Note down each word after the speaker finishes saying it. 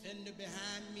defender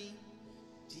behind me.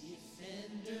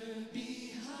 Defender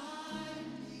behind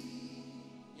me.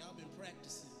 Y'all been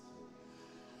practicing.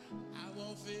 I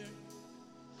won't fear.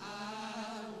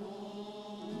 I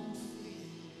won't fear.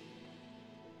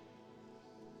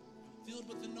 I'm filled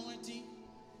with anointing.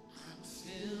 I'm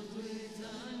filled with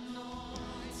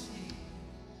anointing.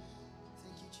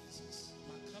 Thank you, Jesus.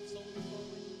 My cup's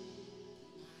overflowing.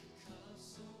 My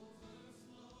cup's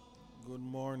overflowing. Good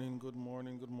morning, good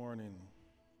morning, good morning.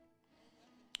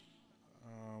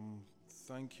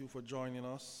 Thank you for joining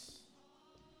us.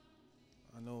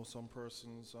 I know some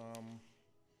persons are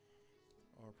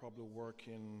probably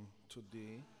working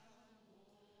today,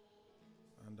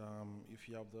 and if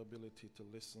you have the ability to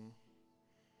listen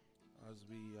as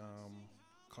we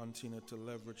continue to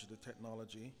leverage the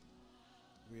technology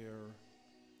where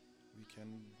we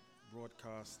can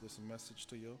broadcast this message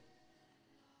to you,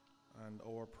 and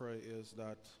our prayer is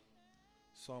that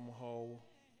somehow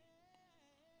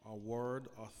a word,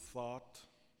 a thought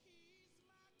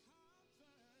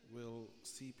will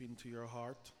seep into your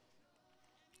heart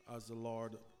as the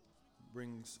Lord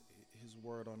brings His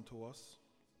word unto us.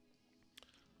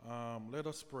 Let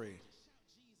us pray.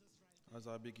 As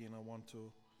I begin, I want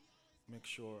to make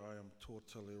sure I am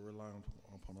totally reliant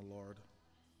upon the Lord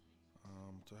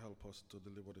to help us to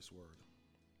deliver this word.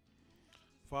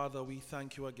 Father, we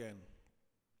thank you again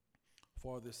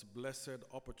for this blessed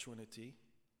opportunity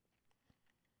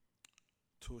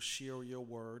to share your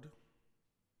word.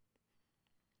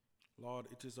 Lord,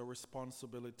 it is a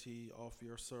responsibility of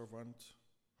your servant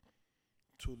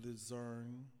to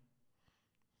discern,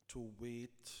 to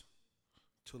wait,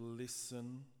 to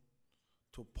listen,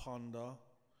 to ponder,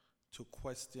 to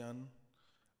question,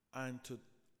 and to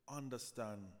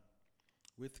understand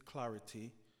with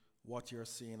clarity what you're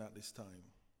saying at this time.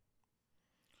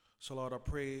 So Lord, I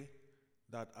pray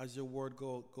that as your word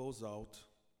goes out,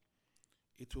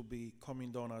 it will be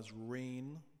coming down as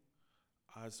rain,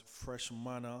 as fresh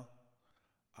manna,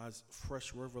 as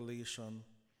fresh revelation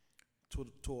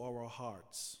to our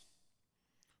hearts,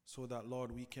 so that,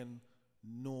 Lord, we can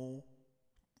know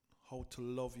how to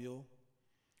love you,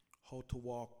 how to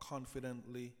walk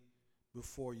confidently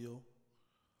before you,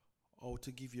 how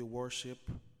to give you worship,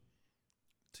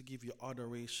 to give you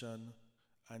adoration,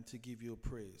 and to give you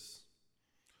praise.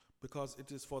 Because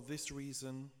it is for this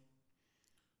reason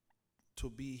to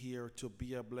be here, to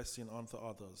be a blessing unto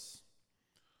others.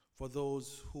 For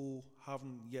those who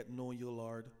haven't yet known you,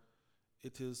 Lord,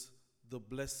 it is the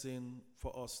blessing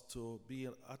for us to be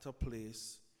at a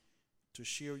place to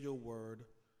share your word,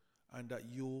 and that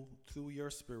you, through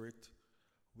your spirit,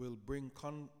 will bring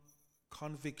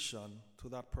conviction to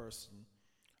that person,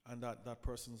 and that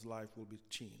person's life will be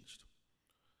changed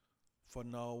for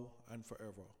now and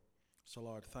forever. So,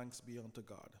 Lord, thanks be unto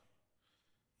God.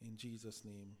 In Jesus'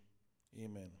 name,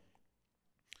 amen.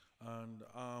 And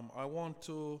I want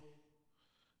to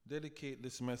dedicate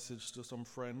this message to some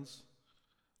friends.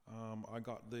 I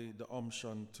got the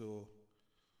unction to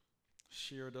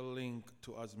share the link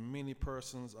to as many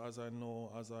persons as I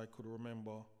know, as I could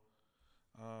remember.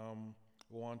 I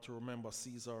want to remember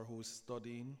Caesar, who is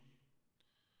studying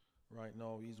right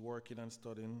now. He's working and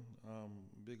studying.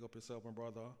 Big up yourself, my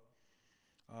brother.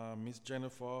 Miss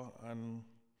Jennifer and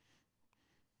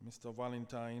Mr.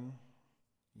 Valentine.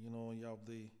 You know, you have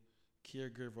the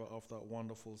caregiver of that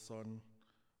wonderful son,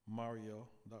 Mario,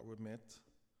 that we met.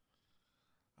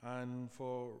 And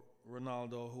for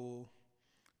Ronaldo, who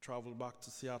traveled back to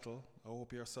Seattle, I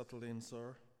hope you're settled in,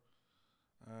 sir.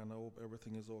 And I hope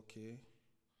everything is okay.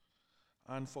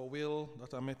 And for Will,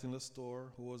 that I met in the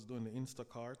store, who was doing the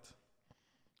Instacart,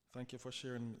 thank you for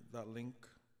sharing that link.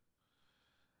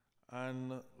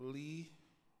 And Lee,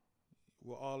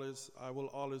 I will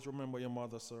always remember your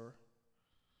mother, sir.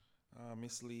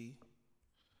 Miss Lee.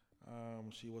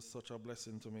 She was such a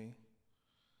blessing to me.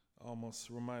 Almost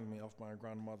remind me of my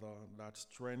grandmother, that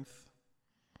strength,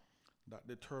 that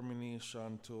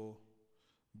determination to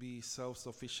be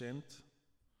self-sufficient.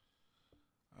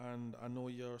 And I know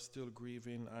you're still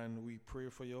grieving, and we pray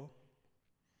for you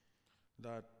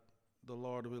that the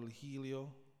Lord will heal you.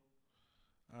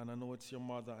 And I know it's your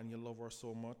mother and you love her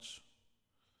so much.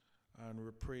 And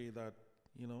we pray that,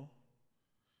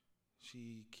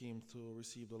 she came to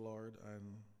receive the Lord,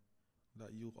 and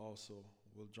that you also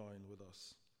will join with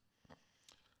us.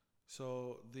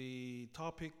 So the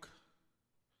topic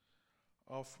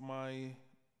of my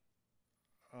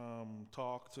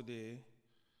talk today,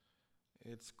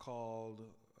 it's called,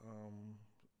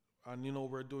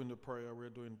 and we're doing prayer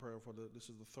for this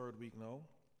is the third week now.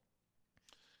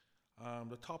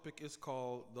 The topic is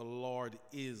called The Lord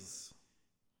Is.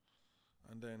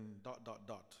 and then dot, dot,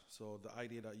 dot. So the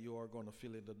idea that you are going to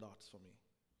fill in the dots for me.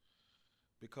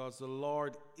 Because the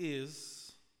Lord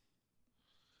is,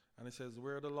 and it says,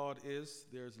 where the Lord is,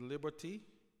 there's liberty,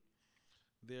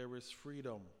 there is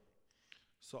freedom.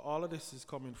 So all of this is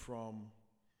coming from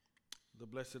the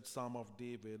blessed Psalm of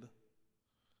David,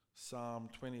 Psalm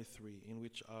 23, in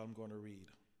which I'm going to read.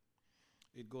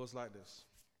 It goes like this.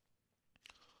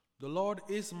 The Lord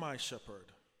is my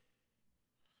shepherd.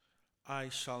 I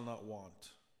shall not want.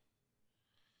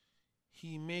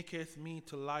 He maketh me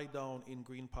to lie down in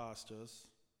green pastures.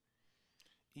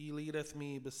 He leadeth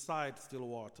me beside still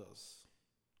waters.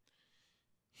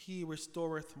 He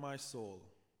restoreth my soul.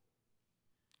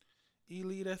 He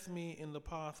leadeth me in the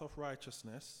path of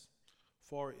righteousness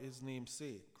for his name's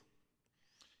sake.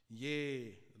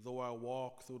 Yea, though I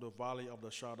walk through the valley of the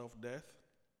shadow of death,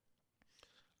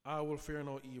 I will fear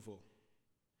no evil.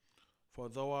 For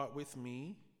thou art with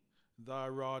me, thy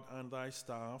rod and thy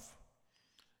staff,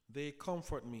 they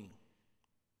comfort me.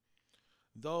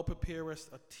 Thou preparest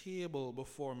a table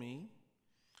before me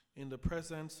in the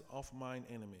presence of mine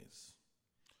enemies.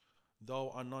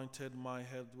 Thou anointed my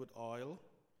head with oil,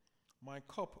 my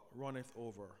cup runneth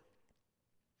over.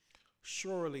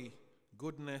 Surely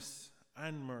goodness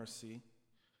and mercy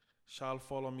shall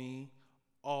follow me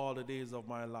all the days of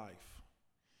my life,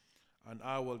 and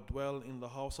I will dwell in the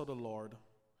house of the Lord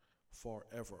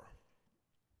forever.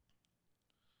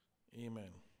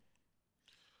 Amen.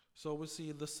 So we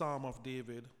see the Psalm of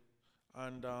David,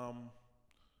 and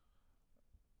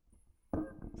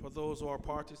for those who are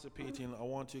participating, I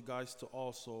want you guys to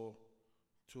also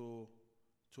to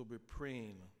be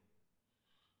praying,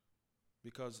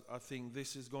 because I think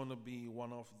this is going to be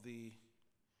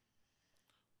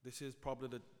this is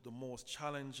probably the most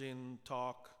challenging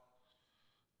talk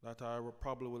that I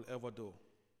probably will ever do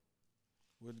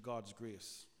with God's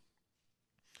grace.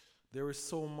 There is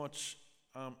so much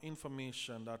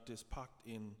information that is packed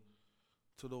in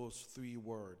to those three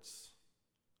words.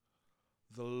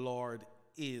 The Lord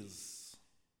is.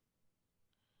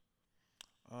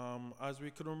 As we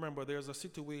can remember, there's a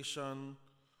situation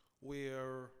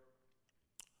where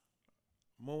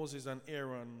Moses and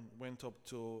Aaron went up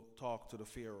to talk to the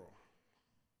Pharaoh.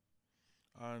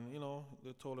 And,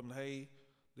 they told him, hey,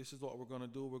 this is what we're going to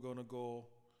do. We're going to go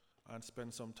and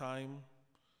spend some time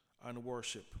and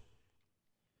worship.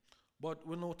 But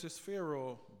we notice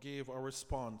Pharaoh gave a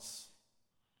response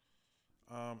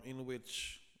in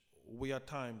which we at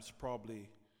times probably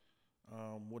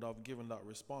would have given that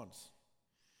response.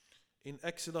 In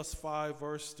Exodus 5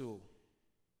 verse 2,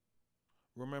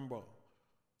 remember,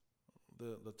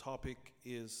 the topic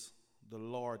is the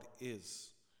Lord is.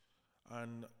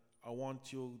 And I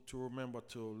want you to remember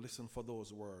to listen for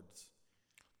those words.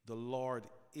 The Lord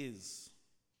is.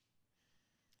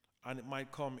 And it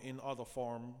might come in other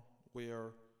form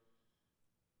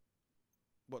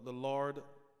but the Lord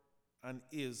and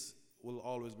is will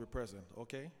always be present,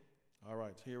 okay? All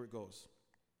right, here it goes.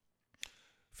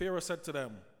 Pharaoh said to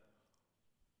them,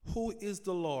 who is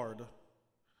the Lord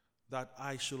that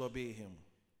I shall obey him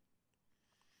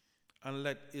and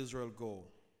let Israel go?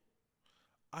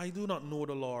 I do not know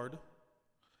the Lord,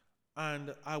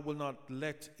 and I will not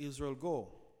let Israel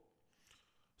go.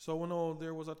 So we know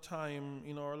there was a time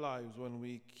in our lives when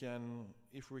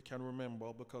if we can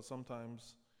remember, because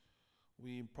sometimes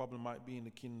we probably might be in the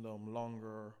kingdom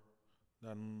longer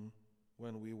than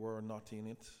when we were not in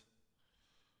it.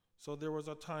 So there was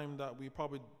a time that we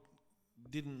probably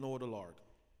didn't know the Lord.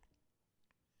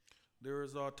 There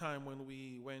was a time when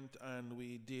we went and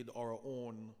we did our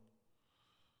own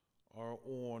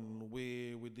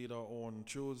way, we did our own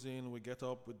choosing, we get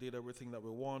up, we did everything that we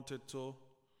wanted to,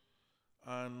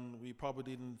 and we probably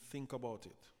didn't think about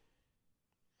it.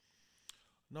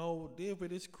 Now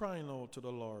David is crying out to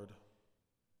the Lord,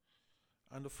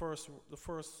 and the first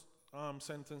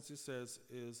sentence he says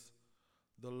is,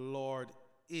 the Lord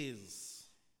is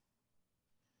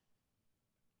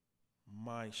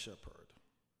my shepherd.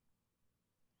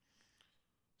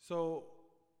 So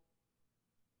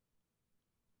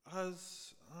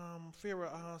as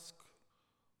Pharaoh asked,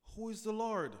 who is the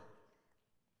Lord?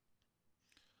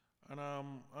 And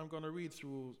I'm going to read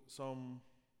through some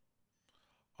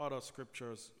other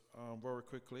scriptures very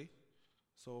quickly.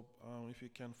 So if you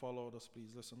can follow us,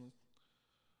 please listen.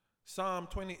 Psalm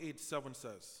 28:7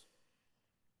 says,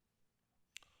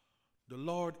 the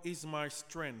Lord is my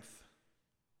strength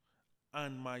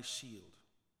and my shield.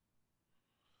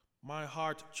 My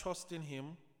heart trusts in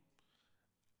him,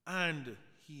 and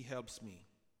he helps me.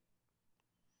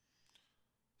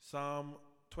 Psalm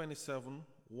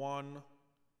 27:1,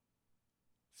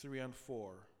 3 and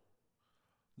 4.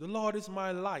 The Lord is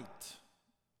my light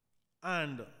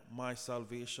and my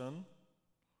salvation.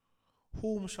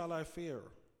 Whom shall I fear?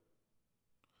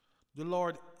 The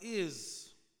Lord is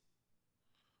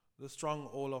the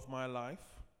stronghold of my life.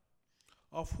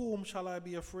 Of whom shall I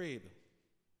be afraid?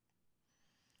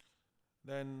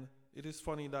 Then it is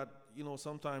funny that,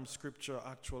 sometimes scripture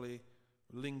actually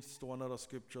links to another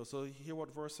scripture. So hear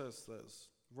what verse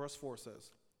 4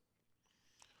 says.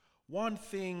 One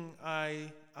thing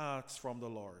I ask from the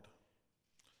Lord,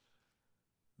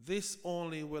 this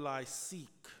only will I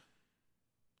seek,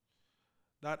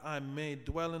 that I may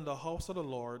dwell in the house of the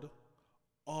Lord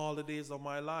all the days of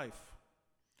my life,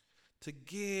 to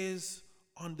gaze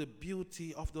on the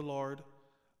beauty of the Lord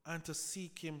and to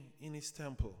seek him in his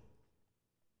temple.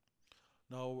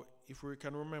 Now, if we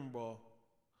can remember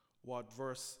what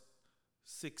verse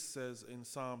 6 says in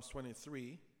Psalms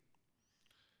 23,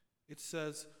 it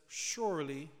says,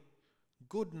 surely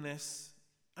goodness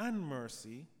and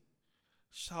mercy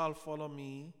shall follow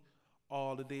me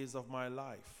all the days of my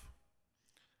life,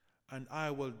 and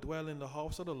I will dwell in the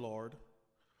house of the Lord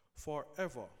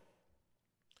forever.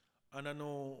 And I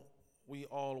know we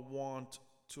all want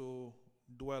to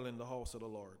dwell in the house of the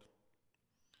Lord.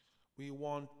 We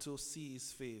want to see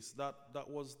his face. That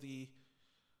was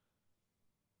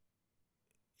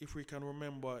if we can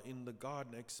remember in the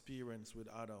garden experience with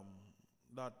Adam,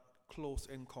 that close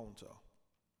encounter,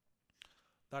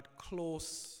 that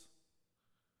close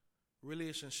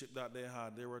relationship that they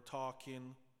had. They were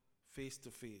talking face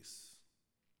to face.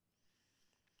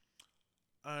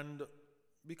 And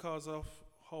because of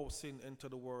how sin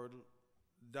entered the world,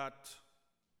 that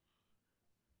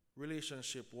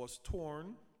relationship was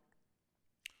torn.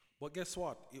 But guess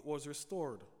what? It was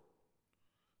restored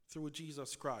through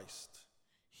Jesus Christ.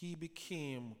 He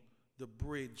became the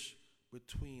bridge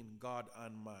between God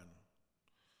and man.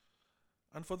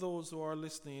 And for those who are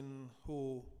listening,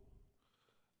 who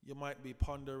you might be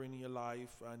pondering your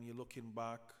life and you're looking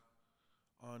back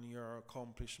on your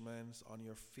accomplishments, on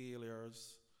your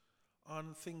failures,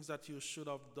 on things that you should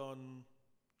have done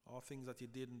or things that you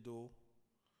didn't do,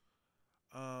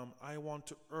 I want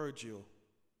to urge you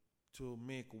to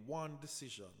make one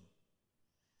decision,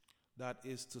 that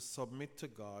is to submit to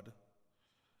God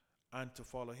and to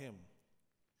follow him.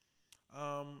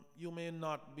 You may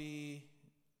not be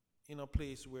in a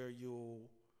place where you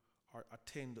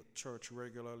attend church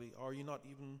regularly, or you not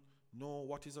even know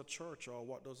what is a church or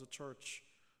what does a church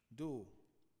do.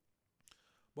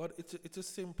 But it's a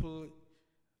simple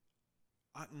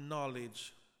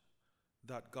acknowledge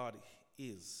that God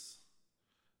is,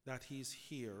 that he's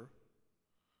here,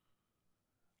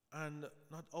 and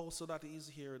not also that he's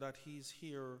here, that he's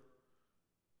here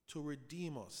to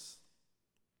redeem us.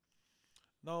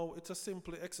 Now, it's a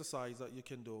simple exercise that you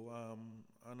can do,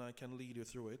 and I can lead you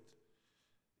through it.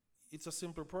 It's a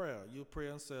simple prayer. You pray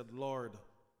and say, Lord,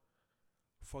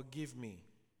 forgive me.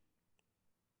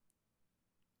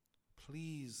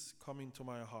 Please come into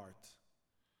my heart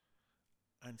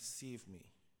and save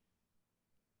me.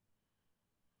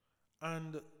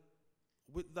 And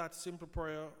with that simple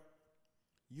prayer,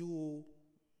 you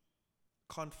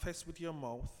confess with your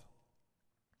mouth,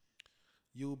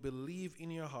 you believe in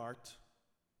your heart,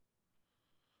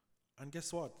 and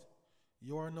guess what?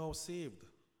 You are now saved.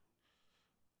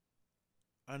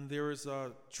 And there is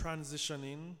a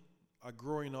transitioning, a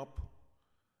growing up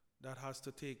that has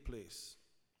to take place.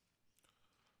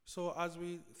 So as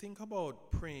we think about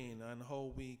praying and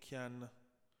how we can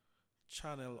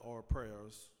channel our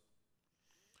prayers,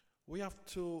 we have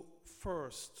to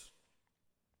first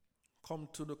come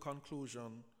to the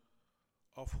conclusion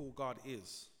of who God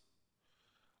is.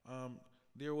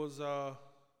 There was I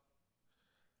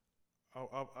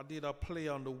did a play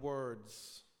on the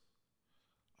words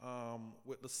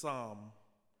with the psalm,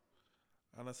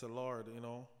 and I said, Lord,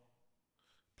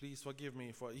 please forgive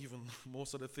me for even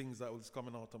most of the things that was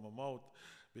coming out of my mouth,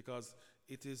 because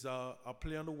it is a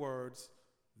play on the words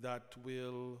that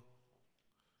will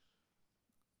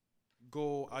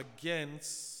go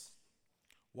against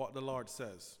what the Lord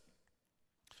says.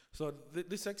 So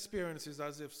this experience is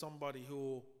as if somebody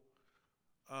who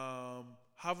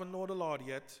haven't known the Lord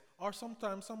yet, or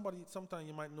sometimes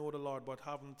you might know the Lord but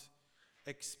haven't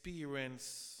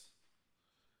experienced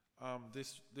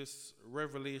this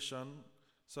revelation.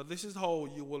 So this is how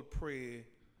you will pray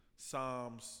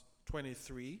Psalms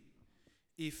 23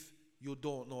 if you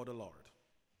don't know the Lord.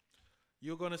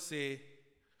 You're going to say,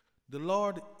 the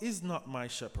Lord is not my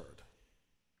shepherd,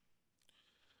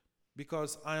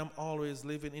 because I am always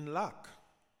living in lack.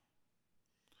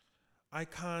 I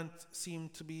can't seem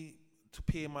to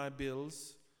pay my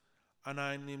bills, and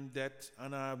I'm in debt,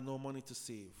 and I have no money to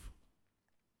save.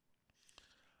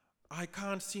 I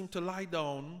can't seem to lie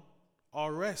down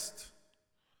or rest.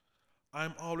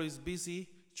 I'm always busy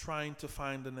trying to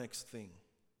find the next thing.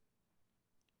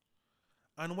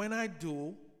 And when I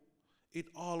do, it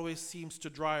always seems to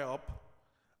dry up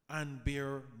and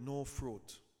bear no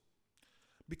fruit.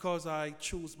 Because I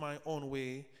choose my own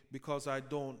way, because I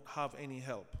don't have any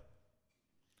help.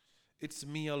 It's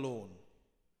me alone.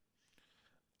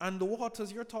 And the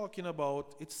waters you're talking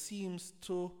about, it seems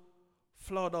to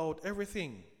flood out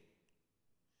everything.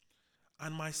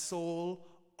 And my soul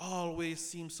always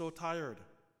seems so tired.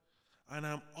 And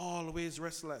I'm always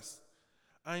restless.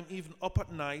 I'm even up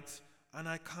at night and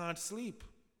I can't sleep.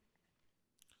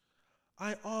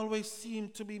 I always seem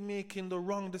to be making the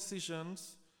wrong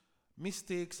decisions.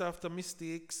 Mistakes after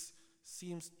mistakes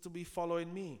seems to be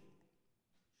following me.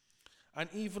 And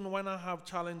even when I have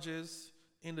challenges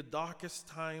in the darkest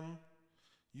time,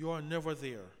 you are never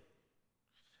there.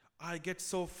 I get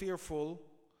so fearful,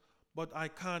 but I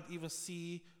can't even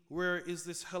see where is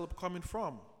this help coming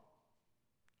from.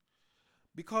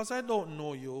 Because I don't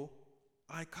know you,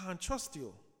 I can't trust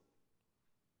you.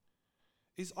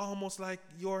 It's almost like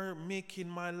you're making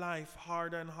my life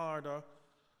harder and harder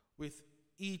with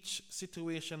each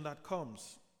situation that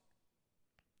comes.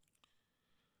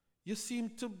 You seem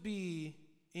to be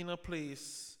in a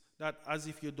place that as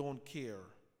if you don't care,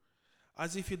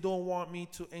 as if you don't want me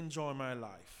to enjoy my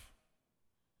life.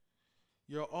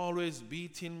 You're always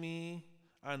beating me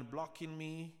and blocking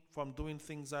me from doing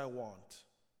things I want.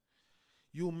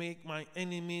 You make my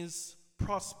enemies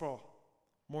prosper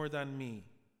more than me,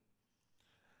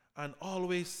 and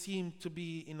always seem to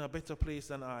be in a better place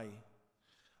than I.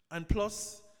 And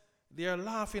plus, they are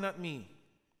laughing at me.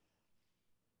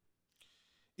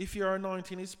 If your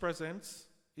anointing is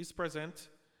present,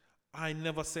 I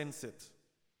never sense it.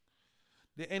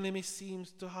 The enemy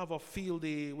seems to have a field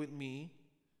day with me.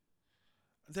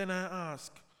 Then I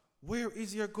ask, where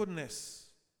is your goodness?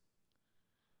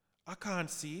 I can't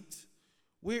see it.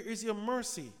 Where is your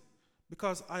mercy?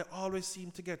 Because I always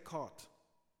seem to get caught.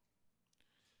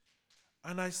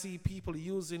 And I see people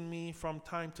using me from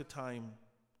time to time,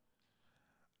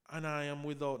 and I am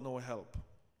without no help.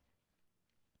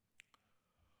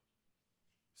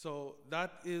 So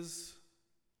that is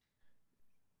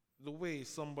the way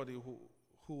somebody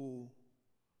who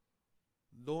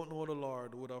don't know the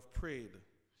Lord would have prayed.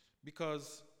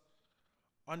 Because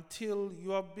until you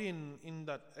have been in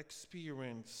that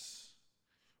experience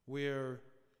where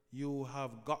you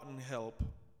have gotten help,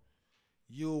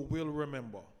 you will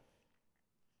remember.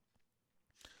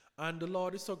 And the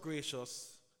Lord is so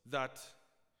gracious that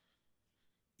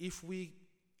if we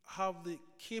have the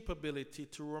capability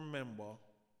to remember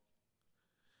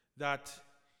that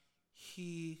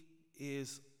He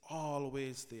is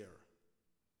always there.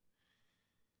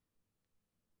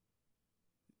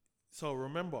 So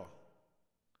remember,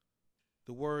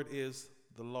 the word is,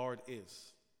 the Lord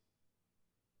is.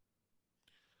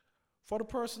 For the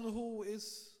person who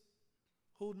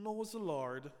knows the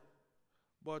Lord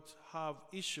but have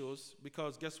issues,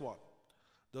 because guess what?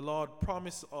 The Lord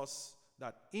promised us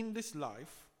that in this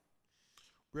life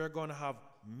we're going to have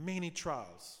many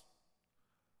trials.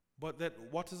 But that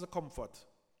what is the comfort?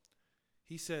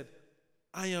 He said,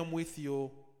 I am with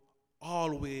you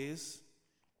always,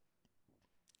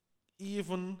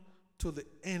 even to the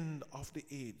end of the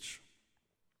age.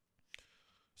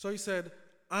 So he said,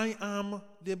 I am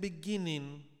the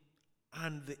beginning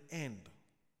and the end.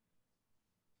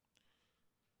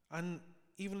 And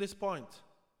even this point,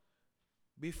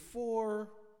 before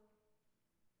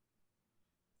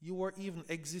you were even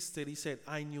existed, he said,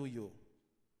 I knew you.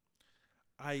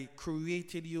 I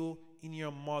created you in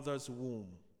your mother's womb.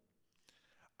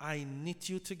 I knit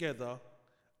you together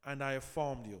and I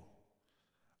formed you.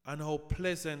 And how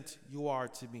pleasant you are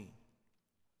to me.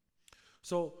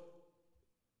 So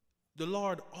the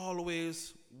Lord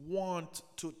always wants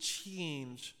to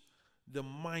change the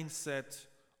mindset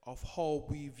of how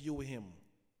we view Him.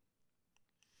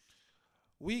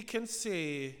 We can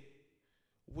say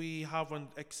we haven't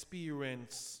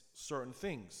experienced certain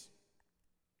things.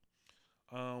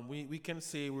 We can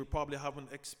say we probably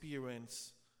haven't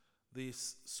experienced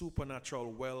this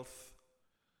supernatural wealth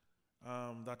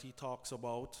that he talks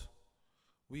about.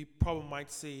 We probably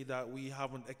might say that we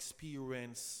haven't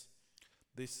experienced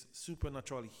this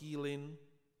supernatural healing.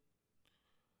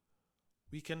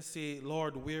 We can say,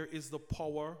 Lord, where is the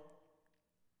power?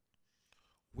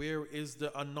 Where is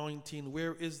the anointing?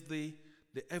 Where is the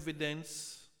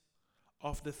evidence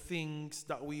of the things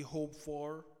that we hope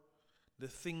for? The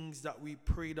things that we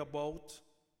prayed about?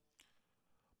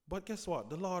 But guess what?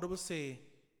 The Lord will say,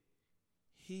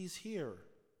 He's here.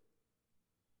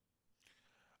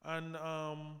 And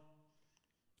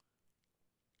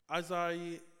as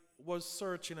I was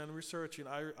searching and researching,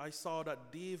 I saw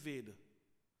that David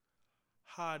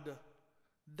had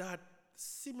that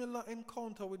similar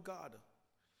encounter with God.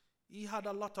 He had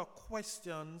a lot of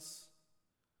questions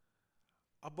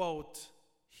about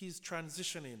his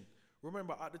transitioning.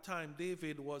 Remember, at the time,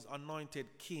 David was anointed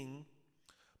king,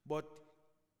 but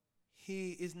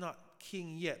he is not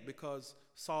king yet because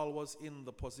Saul was in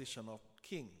the position of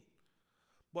king.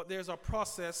 But there's a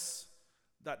process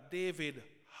that David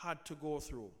had to go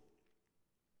through.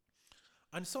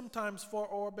 And sometimes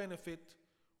for our benefit,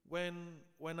 when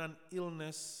an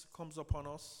illness comes upon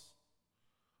us,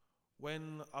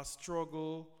 when a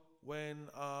struggle, when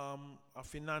a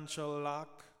financial lack,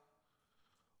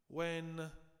 when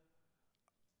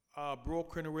a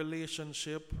broken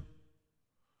relationship,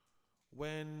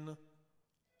 when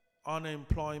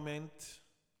unemployment,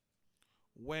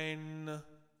 when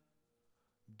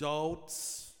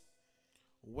doubts,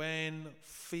 when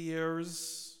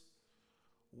fears,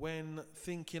 when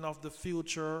thinking of the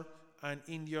future and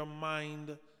in your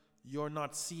mind you're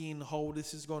not seeing how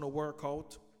this is going to work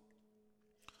out,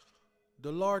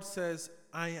 the Lord says,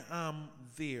 I am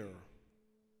there.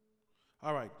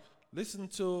 All right, listen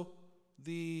to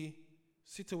the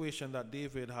situation that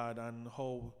David had and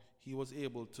how he was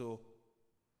able to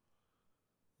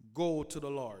go to the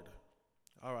Lord.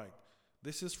 All right,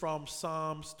 this is from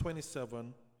Psalms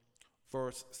 27,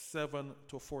 verse 7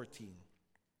 to 14.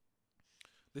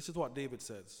 This is what David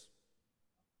says.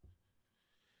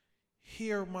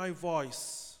 Hear my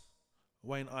voice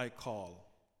when I call,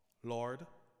 Lord.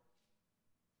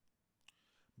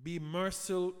 Be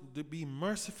merciful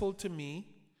to me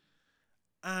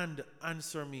and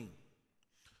answer me.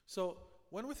 So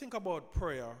when we think about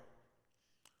prayer,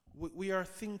 we are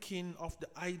thinking of the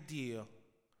idea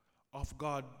of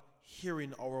God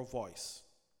hearing our voice.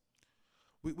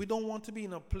 We don't want to be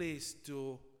in a place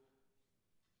to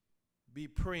be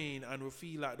praying and we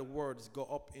feel like the words go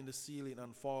up in the ceiling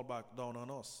and fall back down on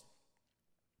us.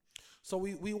 So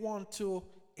we want to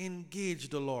engage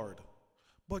the Lord.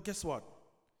 But guess what?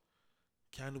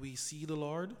 Can we see the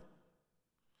Lord?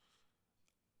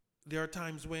 There are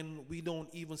times when we don't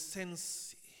even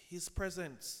sense his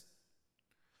presence.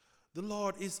 The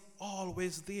Lord is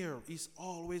always there. He's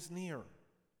always near.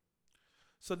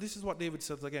 So this is what David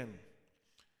says again.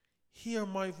 Hear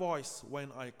my voice when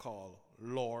I call,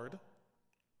 Lord.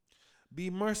 Be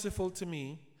merciful to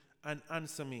me and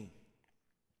answer me.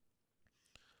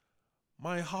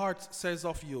 My heart says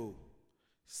of you,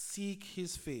 seek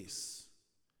his face.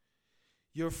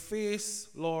 Your face,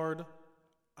 Lord,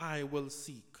 I will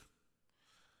seek.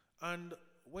 And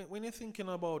when you're thinking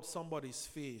about somebody's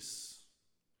face,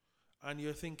 and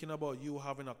you're thinking about you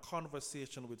having a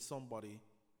conversation with somebody,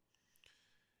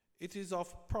 it is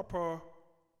of proper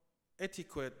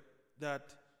etiquette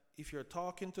that if you're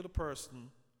talking to the person,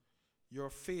 you're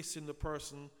facing the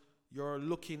person, you're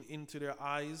looking into their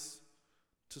eyes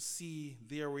to see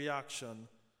their reaction.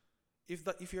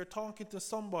 If you're talking to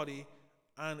somebody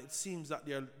and it seems that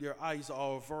their eyes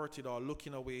are averted or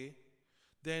looking away,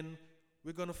 then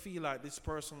we're going to feel like this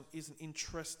person isn't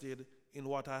interested in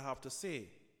what I have to say.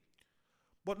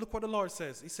 But look what the Lord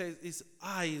says. He says his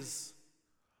eyes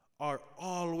are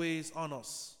always on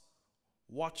us,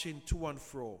 watching to and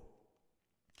fro.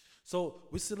 So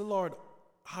we see the Lord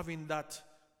having that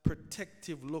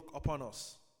protective look upon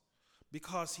us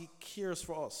because he cares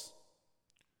for us.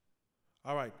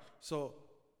 All right, so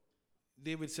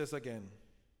David says again,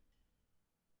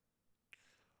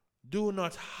 do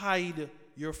not hide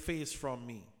your face from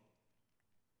me.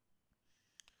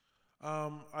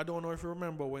 I don't know if you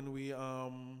remember when we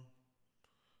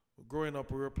growing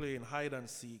up we were playing hide and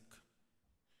seek,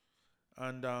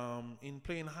 and in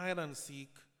playing hide and seek,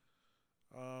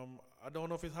 I don't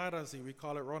know if it's hide and seek, we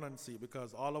call it run and seek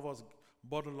because all of us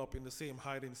bundled up in the same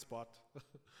hiding spot,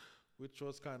 which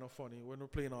was kind of funny when we're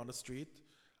playing on the street.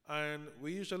 And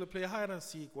we usually play hide and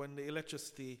seek when the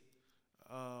electricity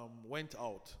went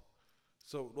out,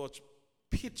 so it was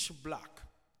pitch black.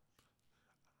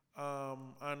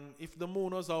 And if the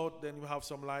moon was out, then we have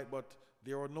some light, but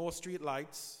there were no street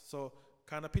lights. So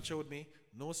kind of picture with me,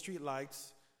 no street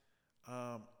lights.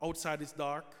 Outside is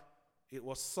dark. It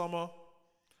was summer,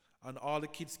 and all the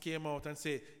kids came out and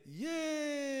say,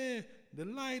 "Yeah, the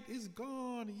light is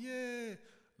gone. Yeah,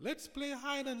 let's play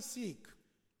hide and seek."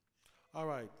 All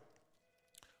right.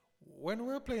 When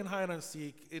we're playing hide and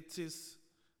seek, it is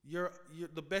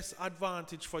the best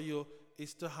advantage for you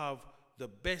is to have the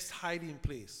best hiding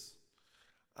place.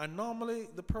 And normally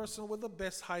the person with the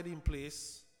best hiding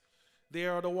place, they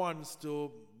are the ones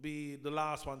to be the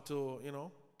last one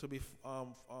to to be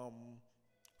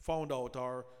found out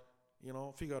or,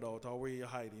 figured out or where you're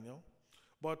hiding,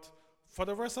 But for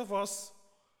the rest of us,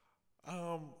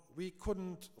 we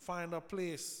couldn't find a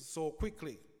place so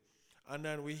quickly. And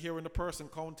then we hearing the person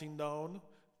counting down,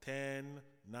 10,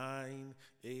 9,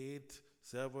 8,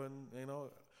 7,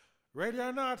 ready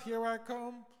or not, here I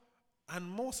come. And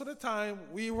most of the time,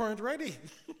 we weren't ready.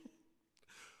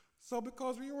 So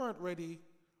because we weren't ready,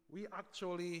 we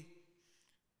actually,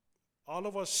 all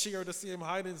of us share the same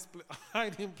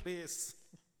hiding place.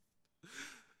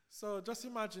 So just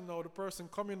imagine now the person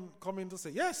coming to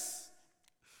say, yes,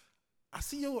 I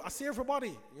see you, I see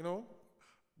everybody,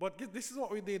 But this is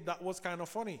what we did that was kind of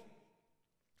funny.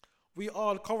 We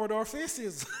all covered our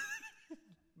faces.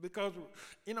 Because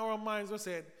in our minds we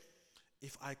said,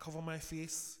 if I cover my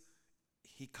face,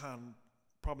 he can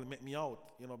probably make me out,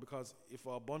 because if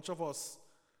a bunch of us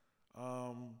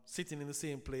sitting in the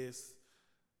same place,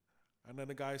 and then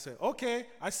the guy said, okay,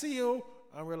 I see you,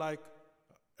 and we're like,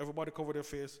 everybody cover their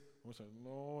face. We said,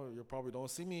 no, you probably don't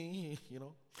see me,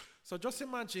 So just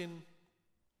imagine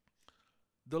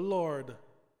the Lord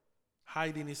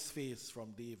hiding his face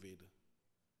from David.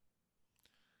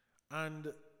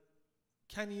 And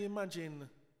can you imagine,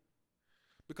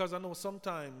 because I know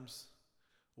sometimes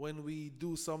when we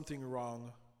do something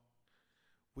wrong,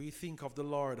 we think of the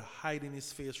Lord hiding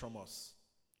his face from us.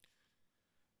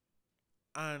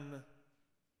 And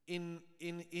in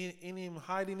him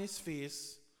hiding his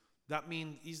face, that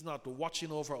means he's not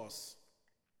watching over us.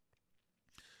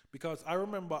 Because I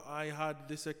remember I had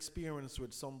this experience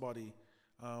with somebody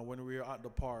when we were at the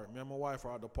park. Me and my wife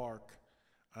were at the park,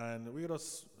 and we were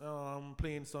just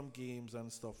playing some games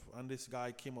and stuff. And this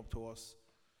guy came up to us,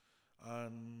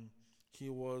 and he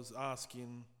was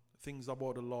asking things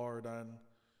about the Lord, and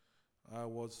I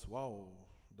was, wow,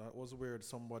 that was weird.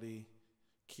 Somebody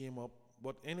came up.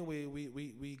 But anyway,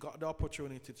 we got the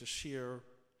opportunity to share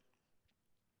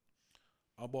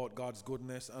about God's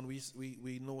goodness, and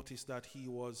we noticed that he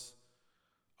was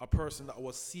a person that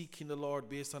was seeking the Lord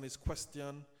based on his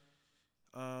question.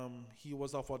 He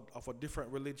was of a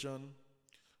different religion,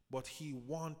 but he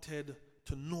wanted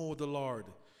to know the Lord.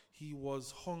 He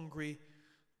was hungry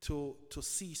to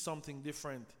see something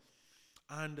different.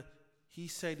 And he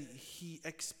said he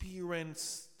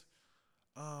experienced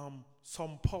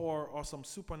some power or some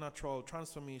supernatural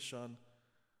transformation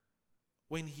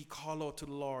when he called out to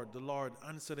the Lord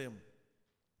answered him.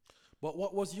 But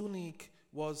what was unique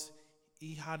was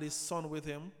he had his son with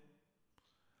him.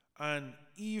 And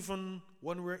even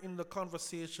when we're in the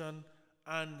conversation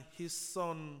and his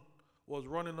son was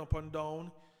running up and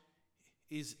down,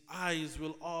 his eyes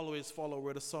will always follow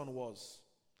where the son was.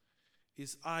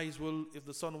 His eyes will, if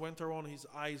the son went around, his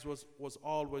eyes was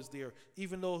always there,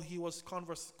 even though he was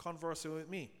conversing with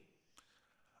me.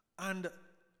 And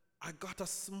I got a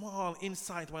small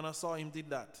insight when I saw him did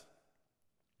that.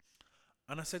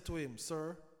 And I said to him,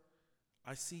 sir,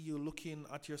 I see you looking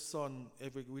at your son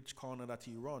every which corner that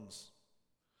he runs.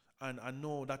 And I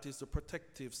know that is the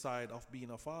protective side of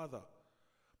being a father.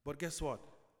 But guess what?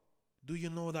 Do you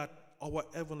know that our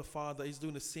Heavenly Father is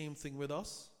doing the same thing with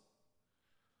us?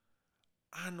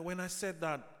 And when I said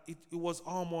that, it was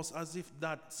almost as if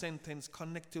that sentence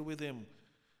connected with him.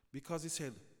 Because he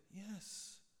said,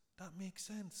 yes, that makes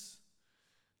sense.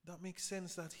 That makes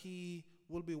sense that he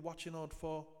will be watching out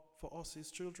for us, his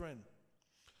children.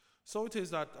 So it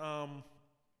is that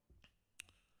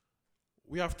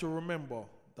we have to remember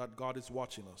that God is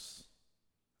watching us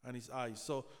and his eyes.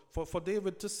 So for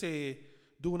David to say,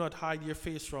 do not hide your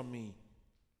face from me,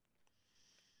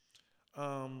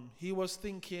 he was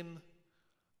thinking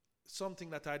something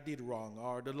that I did wrong,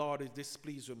 or the Lord is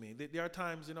displeased with me. There are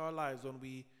times in our lives when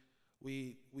we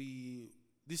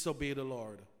disobey the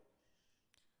Lord.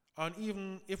 And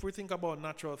even if we think about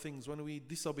natural things, when we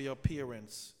disobey our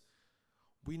parents,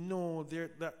 we know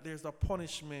that there's a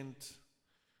punishment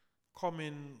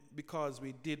coming because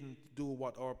we didn't do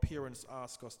what our parents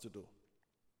asked us to do.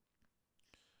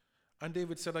 And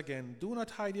David said again, do not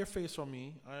hide your face from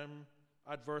me. I'm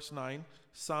at verse 9,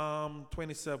 Psalm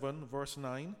 27, verse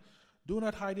 9. Do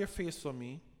not hide your face from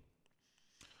me.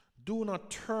 Do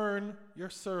not turn your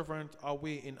servant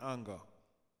away in anger.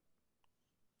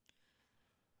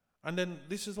 And then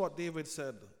this is what David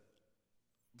said,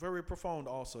 very profound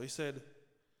also. He said,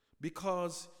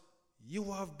 because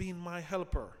you have been my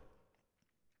helper.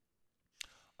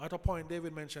 At a point,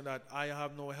 David mentioned that I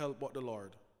have no help but the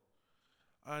Lord.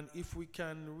 And if we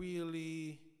can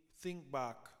really think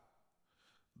back,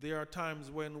 there are times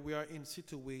when we are in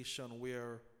situation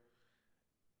where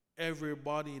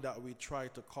everybody that we try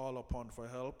to call upon for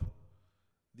help,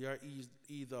 they are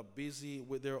either busy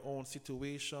with their own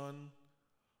situation,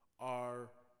 or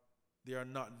they are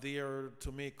not there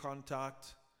to make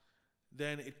contact,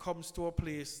 then it comes to a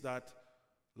place that,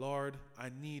 Lord, I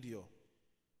need you.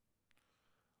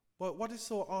 But what is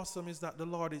so awesome is that the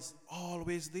Lord is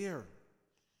always there.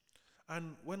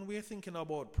 And when we're thinking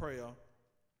about prayer,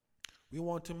 we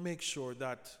want to make sure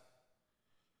that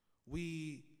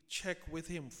we check with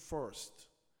Him first.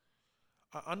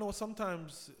 I know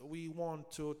sometimes we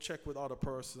want to check with other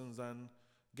persons and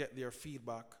get their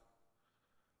feedback,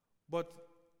 but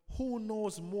who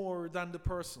knows more than the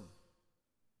person?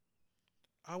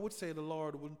 I would say the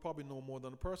Lord wouldn't probably know more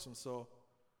than the person, so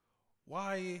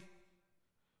why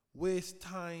waste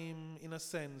time in a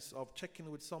sense of checking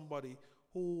with somebody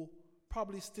who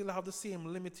probably still have the same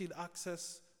limited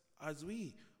access as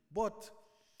we? But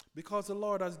because the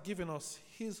Lord has given us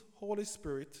His Holy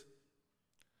Spirit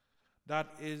that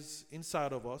is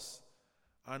inside of us,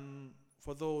 and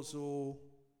for those who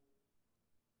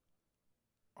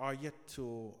are yet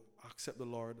to accept the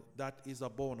Lord, that is a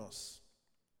bonus.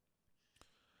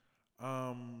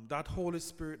 That Holy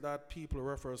Spirit that people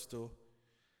refers to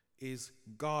is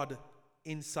God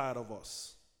inside of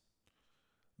us.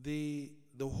 The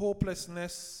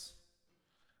hopelessness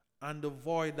and the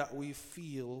void that we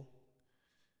feel,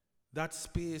 that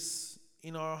space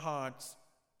in our hearts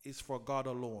is for God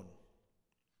alone.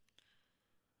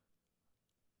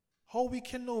 How we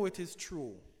can know it is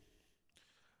true?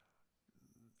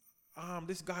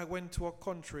 This guy went to a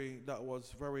country that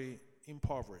was very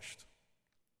impoverished.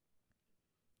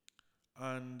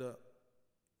 And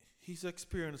his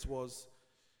experience was,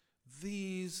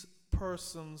 these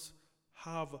persons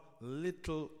have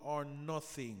little or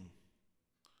nothing,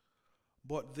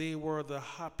 but they were the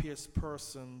happiest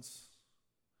persons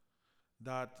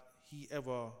that he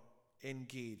ever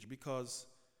engaged, because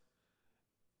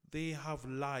they have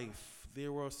life. They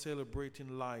were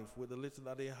celebrating life with the little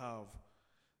that they have.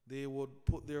 They would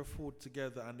put their food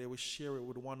together and they would share it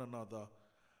with one another,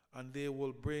 and they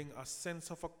will bring a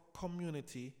sense of a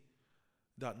community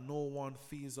that no one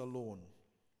feels alone.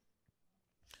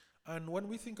 And when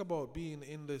we think about being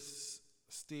in this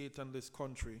state and this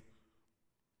country,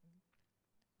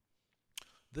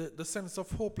 the sense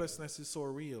of hopelessness is so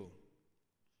real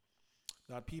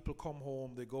that people come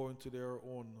home, they go into their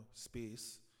own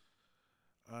space,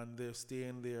 and they're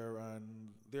staying there,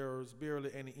 and there's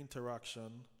barely any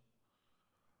interaction.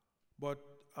 But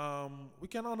we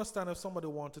can understand if somebody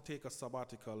wants to take a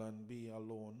sabbatical and be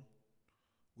alone,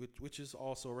 which is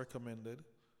also recommended.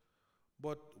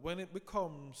 But when it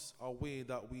becomes a way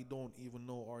that we don't even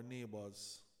know our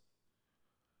neighbors,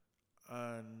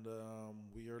 and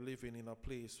we are living in a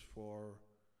place for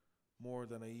more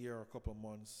than a year or a couple of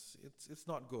months, it's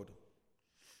not good.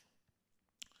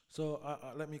 So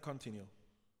let me continue.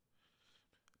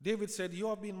 David said, "You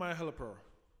have been my helper.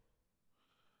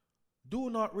 Do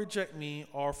not reject me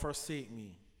or forsake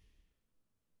me.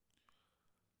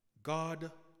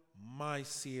 God, my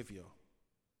Savior."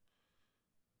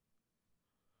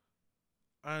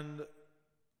 And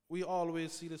we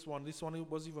always see this one. This one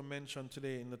was even mentioned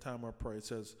today in the time of prayer. It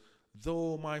says,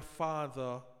 "Though my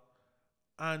father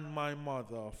and my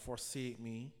mother forsake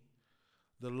me,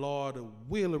 the Lord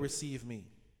will receive me."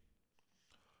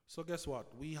 So guess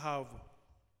what? We have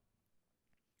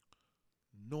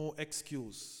no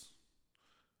excuse.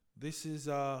 This is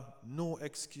a no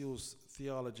excuse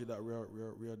theology that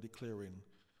we are declaring.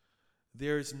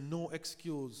 There is no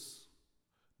excuse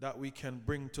that we can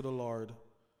bring to the Lord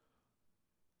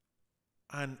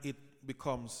and it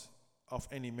becomes of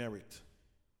any merit.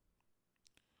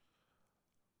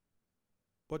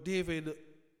 But David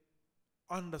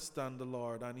understands the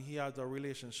Lord, and he has a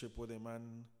relationship with him,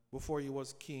 and before he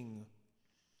was king,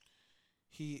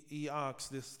 he asks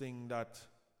this thing that,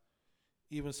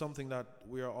 even something that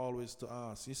we are always to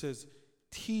ask. He says,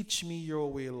 "Teach me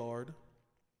your way, Lord.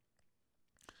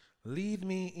 Lead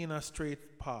me in a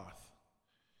straight path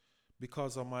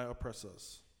because of my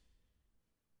oppressors.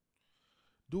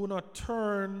 Do not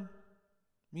turn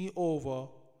me over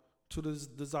to the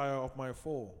desire of my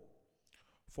foe,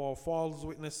 for false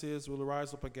witnesses will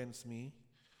rise up against me,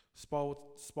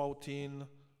 spouting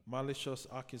malicious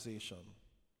accusation."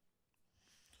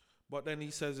 But then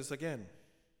he says this again,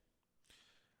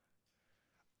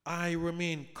 "I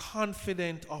remain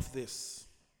confident of this.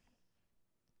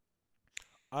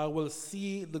 I will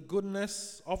see the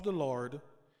goodness of the Lord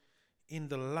in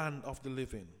the land of the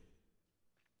living.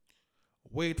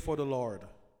 Wait for the Lord.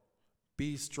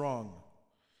 Be strong.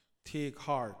 Take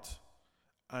heart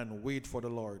and wait for the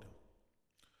Lord."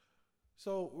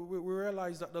 So we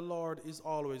realize that the Lord is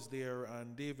always there,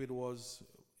 and David was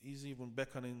He's even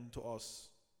beckoning to us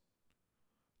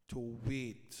to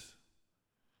wait.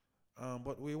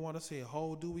 But we want to say,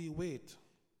 how do we wait?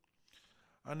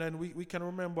 And then we can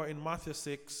remember in Matthew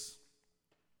 6,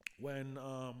 when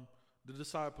the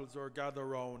disciples were gathered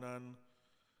around and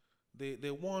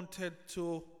they wanted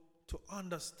to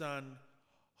understand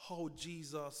how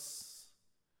Jesus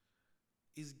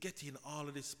is getting all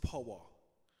of this power.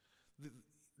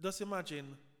 Just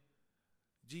imagine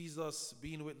Jesus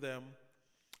being with them.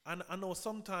 And I know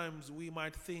sometimes we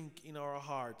might think in our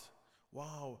heart,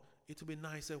 wow, it would be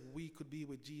nice if we could be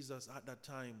with Jesus at that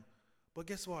time. But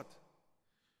guess what?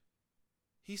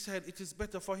 He said it is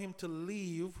better for him to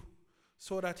leave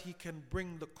so that he can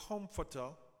bring the Comforter,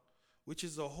 which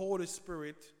is the Holy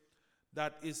Spirit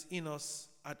that is in us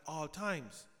at all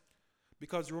times.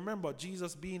 Because remember,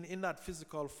 Jesus being in that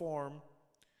physical form,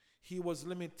 he was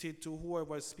limited to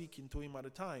whoever is speaking to him at the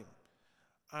time.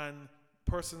 And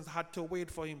persons had to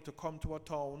wait for him to come to a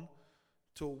town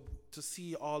to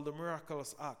see all the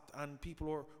miracles act. And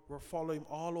people were following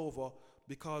all over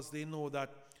because they know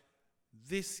that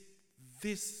this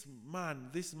man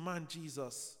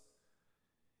Jesus,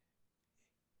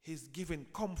 he's giving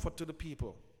comfort to the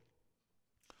people.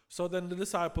 So then the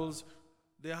disciples,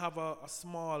 they have a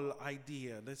small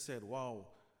idea. They said, wow,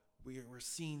 we're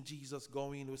seeing Jesus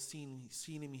going, we're seeing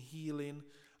him healing.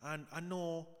 And I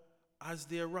know as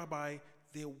their rabbi,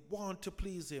 they want to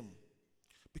please him.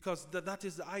 Because that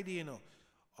is the idea,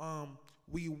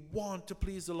 we want to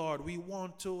please the Lord. We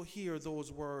want to hear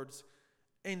those words,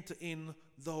 enter in,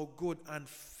 thou good and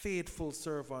faithful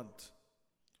servant.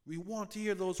 We want to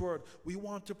hear those words.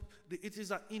 It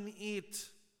is an innate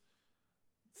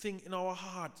thing in our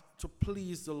heart to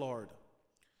please the Lord.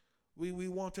 We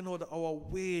want to know that our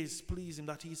ways please him,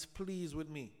 that he's pleased with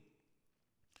me.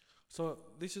 So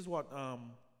this is what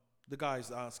the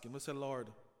guys ask him. They say, Lord,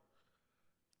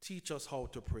 teach us how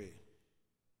to pray.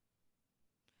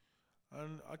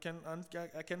 And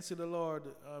I can see the Lord,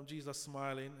 Jesus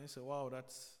smiling. He said, wow,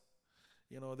 that's,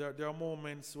 there are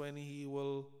moments when he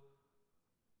will,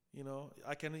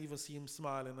 I can even see him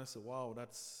smiling. I said, wow,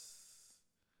 that's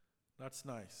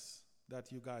nice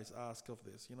that you guys ask of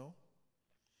this,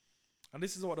 And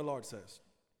this is what the Lord says.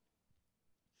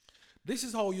 This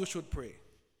is how you should pray.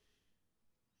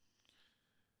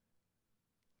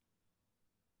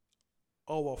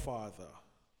 Our Father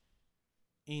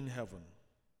in heaven.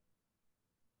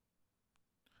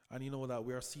 And you know that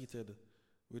we are seated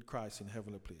with Christ in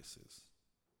heavenly places.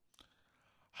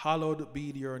 Hallowed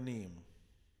be your name.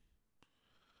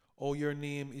 Oh, your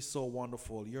name is so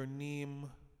wonderful. Your name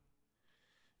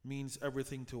means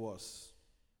everything to us.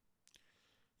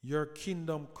 Your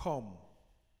kingdom come.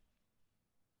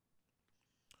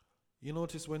 You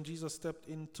notice when Jesus stepped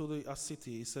into a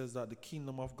city, he says that the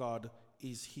kingdom of God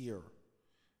is here.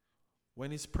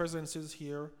 When his presence is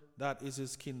here, that is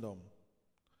his kingdom.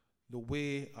 The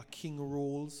way a king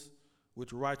rules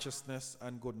with righteousness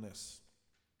and goodness.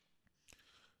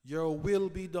 Your will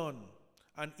be done.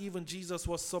 And even Jesus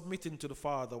was submitting to the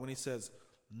Father when he says,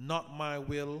 not my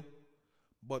will,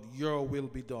 but your will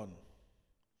be done.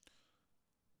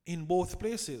 In both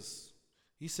places,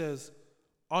 he says,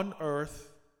 on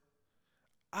earth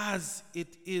as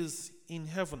it is in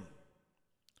heaven.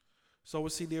 So we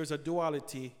see there's a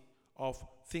duality of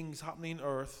things happening on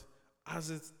earth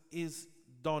as it is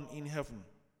done in heaven.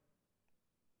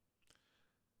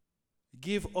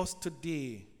 Give us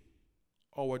today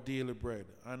our daily bread.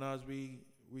 And as we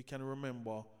can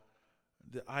remember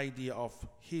the idea of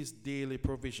his daily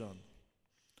provision.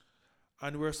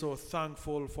 And we're so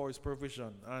thankful for his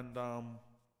provision. And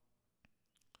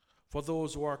for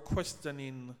those who are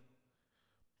questioning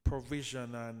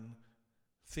provision and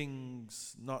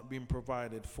things not being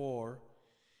provided for,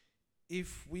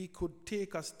 if we could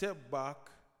take a step back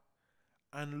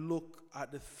and look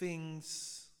at the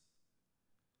things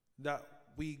that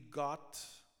we got,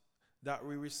 that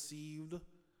we received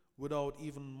without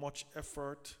even much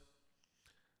effort,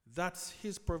 that's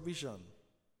his provision.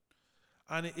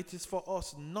 And it is for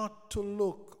us not to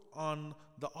look on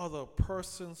the other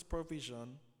person's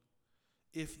provision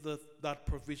if that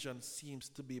provision seems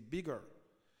to be bigger.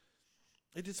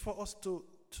 It is for us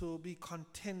to be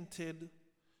contented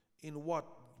in what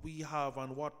we have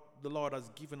and what the Lord has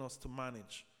given us to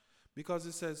manage. Because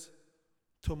it says,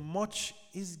 to much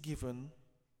is given,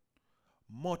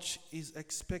 much is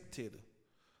expected.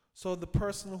 So the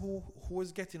person who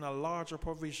is getting a larger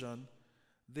provision,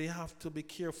 they have to be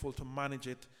careful to manage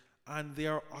it, and they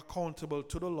are accountable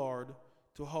to the Lord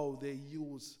to how they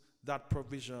use that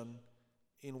provision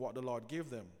in what the Lord gave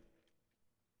them.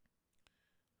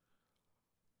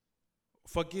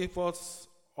 Forgive us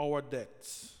our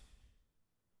debts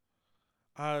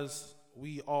as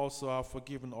we also have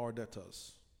forgiven our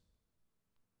debtors.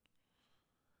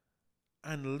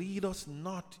 And lead us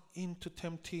not into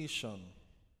temptation,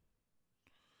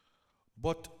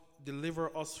 but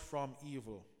deliver us from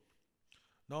evil.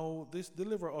 Now, this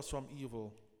deliver us from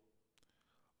evil,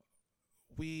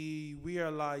 we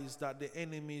realize that the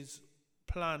enemy's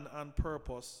plan and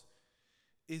purpose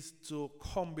is to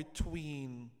come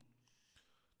between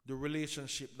the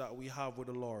relationship that we have with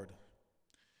the Lord.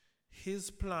 His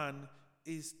plan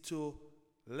is to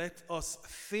let us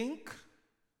think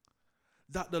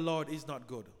that the Lord is not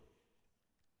good.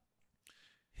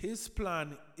 His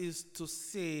plan is to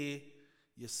say,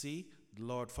 you see, the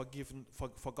Lord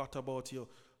forgot about you.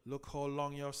 Look how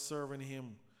long you're serving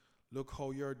him. Look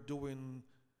how you're doing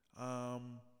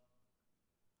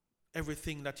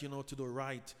everything that you know to do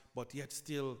right, but yet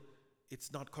still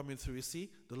it's not coming through. You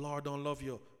see, the Lord don't love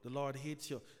you. The Lord hates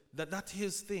you. That's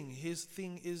his thing. His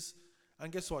thing is, and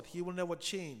guess what? He will never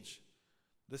change.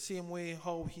 The same way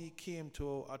how he came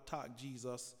to attack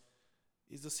Jesus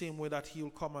is the same way that he will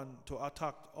come and to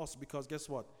attack us, because guess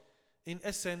what? In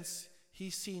essence,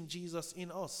 he's seen Jesus in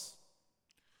us,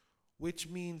 which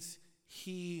means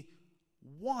he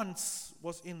once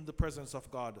was in the presence of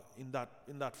God in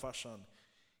that fashion.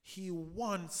 He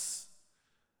once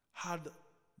had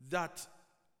that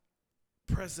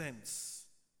presence.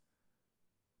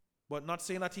 But not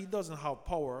saying that he doesn't have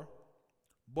power,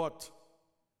 but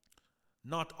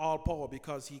not all power,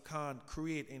 because he can't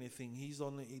create anything. He's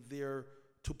only there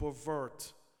to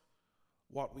pervert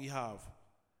what we have.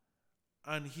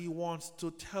 And he wants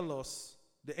to tell us,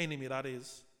 the enemy that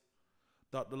is,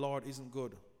 that the Lord isn't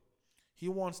good. He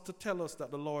wants to tell us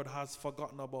that the Lord has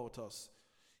forgotten about us.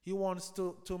 He wants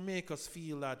to make us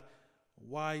feel that,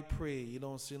 why pray? You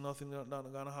don't see nothing that's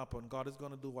going to happen. God is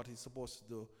going to do what he's supposed to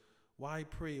do. Why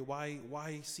pray?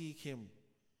 Why seek him?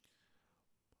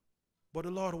 But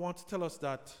the Lord wants to tell us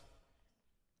that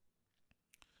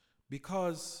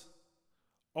because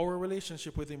our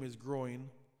relationship with him is growing,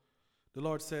 the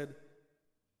Lord said,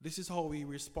 this is how we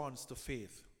respond to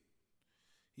faith.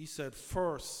 He said,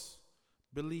 first,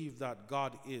 believe that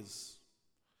God is,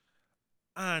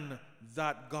 and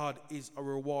that God is a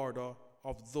rewarder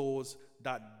of those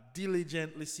that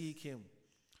diligently seek him.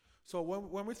 So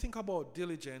when we think about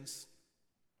diligence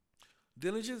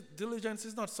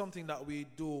is not something that we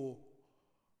do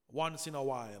once in a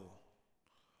while,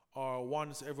 or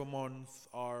once every month,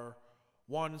 or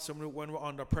once when we're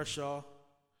under pressure.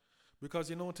 Because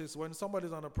you notice when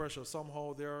somebody's under pressure,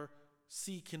 somehow they're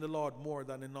seeking the Lord more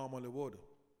than they normally would.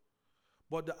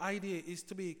 But the idea is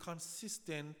to be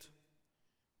consistent,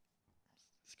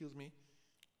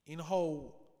 in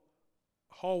how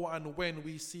and when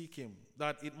we seek him.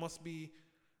 That it must be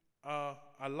a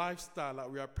lifestyle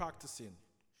that we are practicing.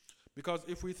 Because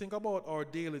if we think about our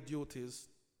daily duties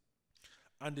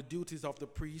and the duties of the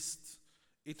priest,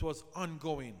 it was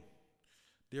ongoing.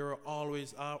 They were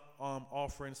always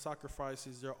offering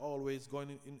sacrifices. They're always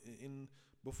going in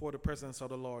before the presence of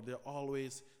the Lord. They're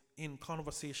always in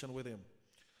conversation with him.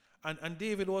 And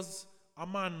David was a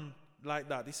man like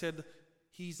that. He said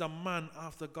he's a man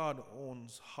after God's own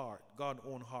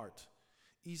heart.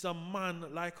 He's a man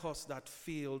like us that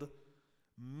failed,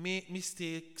 made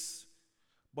mistakes,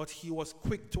 but he was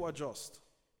quick to adjust.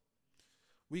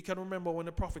 We can remember when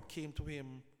the prophet came to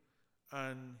him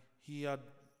and he had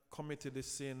committed a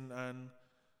sin, and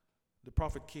the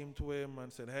prophet came to him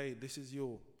and said, hey, this is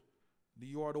you.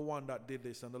 You are the one that did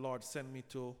this, and the Lord sent me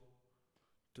to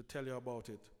tell you about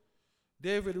it.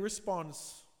 David's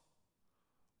response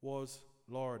was,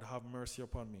 Lord, have mercy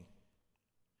upon me.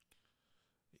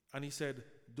 And he said,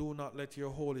 do not let your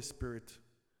Holy Spirit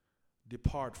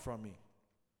depart from me.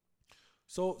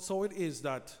 So it is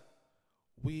that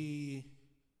we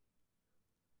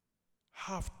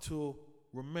have to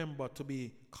remember to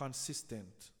be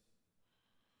consistent.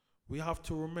 We have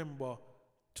to remember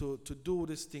to do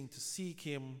this thing, to seek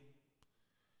him.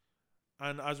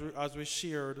 And as we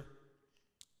shared,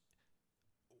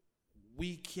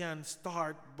 we can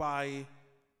start by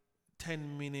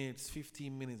 10 minutes,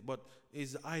 15 minutes, but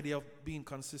it's the idea of being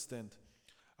consistent.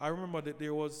 I remember that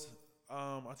there was,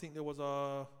 I think there was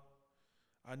a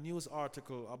news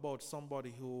article about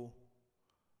somebody who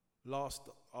lost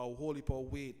a whole heap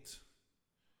of weight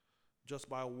just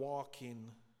by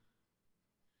walking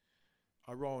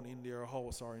around in their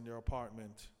house or in their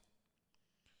apartment.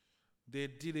 They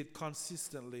did it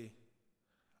consistently,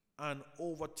 and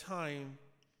over time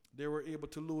they were able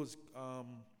to lose a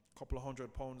couple of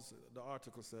 100 pounds, the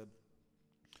article said.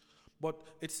 But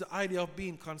it's the idea of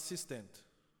being consistent.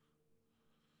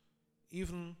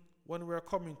 Even when we're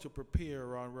coming to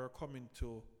prepare and we're coming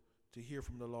to hear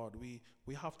from the Lord, we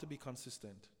have to be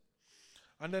consistent.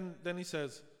 And then he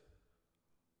says,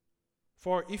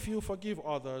 for if you forgive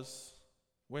others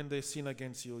when they sin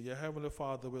against you, your heavenly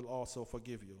Father will also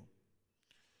forgive you.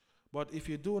 But if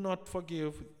you do not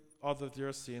forgive others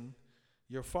their sin,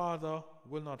 your Father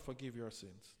will not forgive your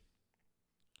sins.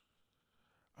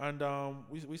 And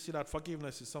we see that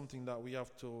forgiveness is something that we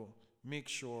have to make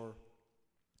sure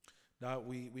that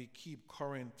we keep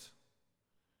current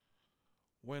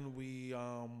when we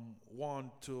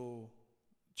want to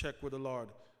check with the Lord.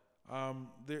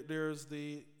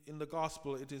 In the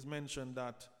gospel it is mentioned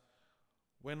that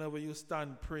whenever you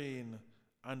stand praying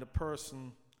and the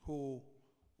person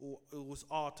who's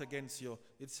out against you,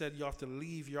 it said you have to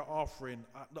leave your offering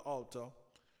at the altar,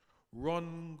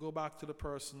 go back to the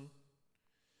person,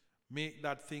 make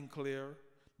that thing clear,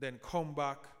 then come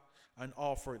back and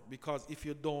offer it. Because if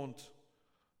you don't,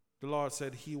 the Lord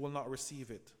said he will not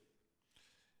receive it.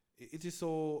 It is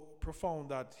so profound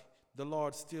that the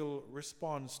Lord still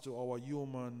responds to our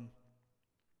human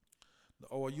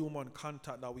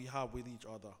contact that we have with each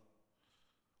other.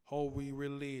 How we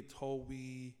relate, how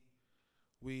we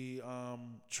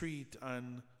treat,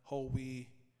 and how we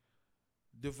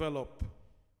develop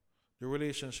the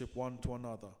relationship one to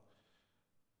another.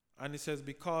 And he says,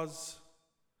 because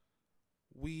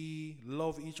we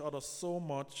love each other so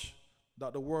much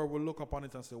that the world will look upon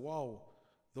it and say, wow,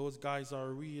 those guys are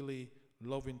really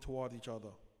loving toward each other.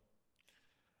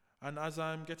 And as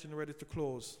I'm getting ready to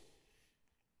close,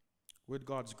 with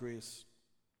God's grace,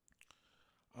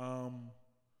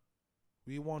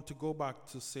 we want to go back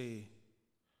to say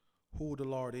who the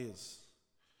Lord is.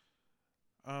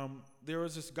 There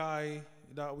was this guy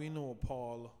that we know,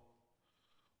 Paul,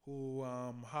 who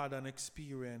had an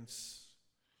experience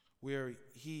where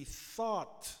he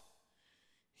thought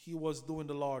he was doing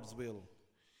the Lord's will.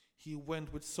 He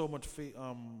went with so much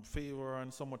favor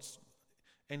and so much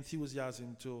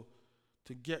enthusiasm to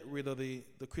get rid of the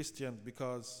Christians,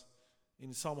 because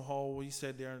in somehow he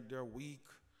said they're weak,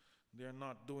 they're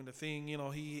not doing the thing.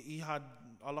 He had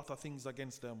a lot of things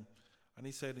against them, and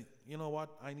he said, you know what,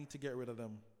 I need to get rid of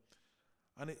them.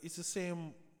 And it's the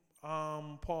same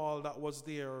Paul that was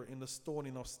there in the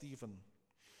stoning of Stephen.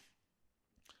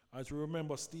 As we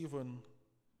remember, Stephen,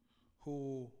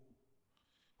 who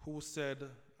said,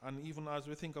 and even as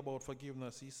we think about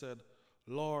forgiveness, he said,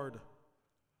 Lord,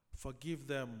 forgive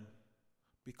them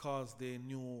because they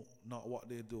knew not what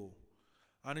they do.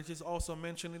 And it is also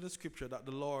mentioned in the scripture that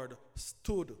the Lord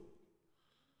stood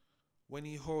when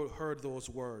he heard those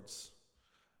words.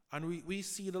 And we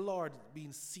see the Lord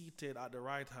being seated at the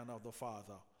right hand of the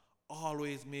Father,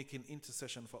 always making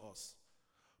intercession for us.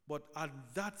 But at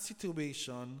that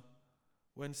situation,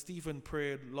 when Stephen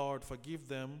prayed, Lord, forgive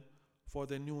them, for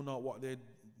they knew not what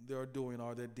they're doing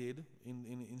or they did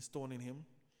in stoning him,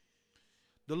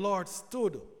 the Lord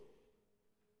stood.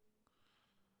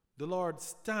 The Lord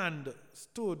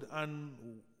stood and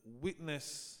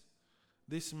witnessed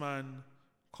this man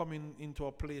coming into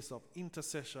a place of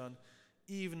intercession,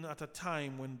 even at a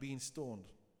time when being stoned.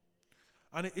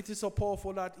 And it is so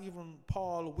powerful that even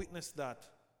Paul witnessed that.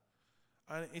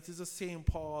 And it is the same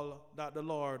Paul that the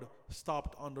Lord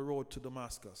stopped on the road to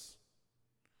Damascus.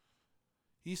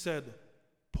 He said,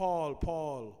 Paul,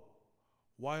 Paul,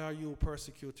 why are you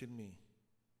persecuting me?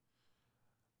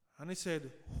 And he said,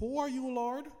 who are you,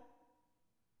 Lord?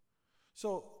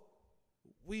 So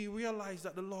we realize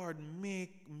that the Lord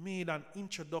made an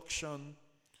introduction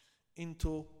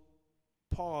into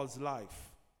Paul's life.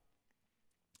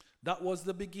 That was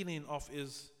the beginning of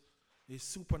his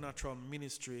supernatural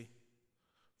ministry.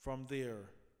 From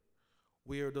there,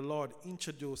 where the Lord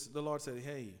said,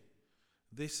 hey,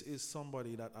 this is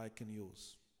somebody that I can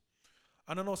use.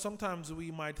 And I know sometimes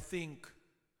we might think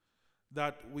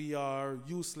that we are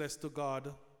useless to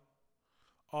God,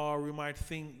 or we might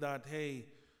think that, hey,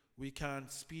 we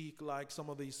can't speak like some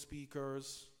of these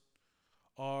speakers,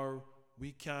 or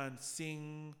we can't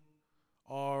sing,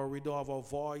 or we don't have a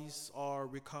voice, or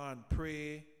we can't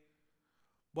pray.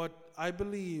 But I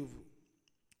believe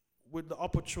with the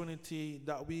opportunity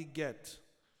that we get,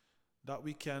 that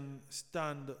we can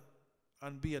stand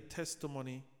and be a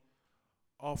testimony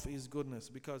of his goodness.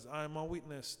 Because I'm a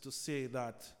witness to say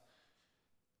that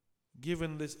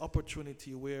given this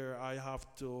opportunity where I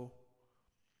have to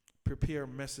prepare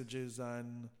messages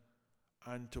and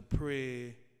to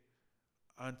pray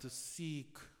and to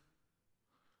seek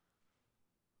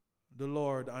the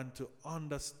Lord and to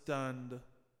understand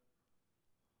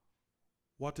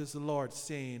what is the Lord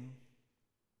saying,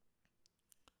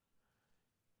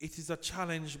 it is a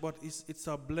challenge, but it's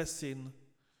a blessing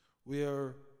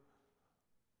where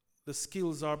the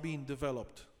skills are being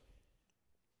developed.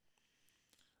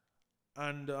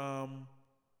 And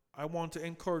I want to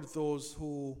encourage those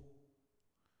who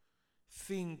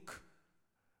think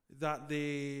that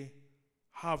they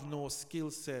have no skill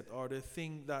set, or they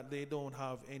think that they don't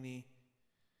have any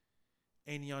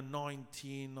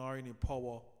anointing or any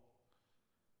power.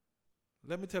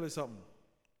 Let me tell you something.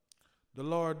 The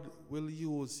Lord will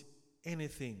use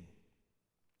anything.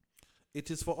 It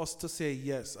is for us to say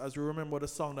yes. As you remember the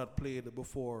song that played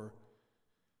before,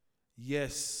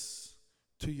 yes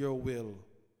to your will,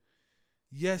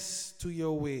 yes to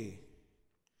your way.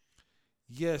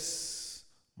 Yes,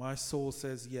 my soul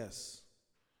says yes.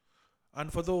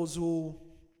 And for those who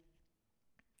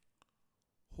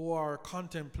are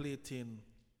contemplating,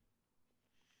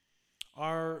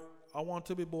 I want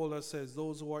to be bold that says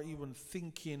those who are even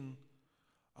thinking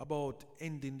about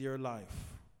ending their life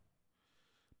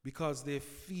because they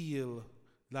feel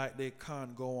like they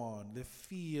can't go on. They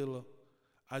feel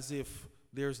as if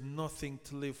there's nothing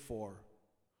to live for.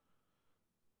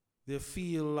 They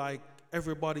feel like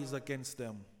everybody's against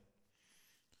them.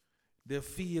 They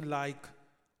feel like,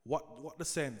 what the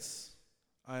sense?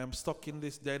 I am stuck in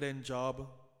this dead-end job.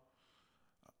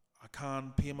 I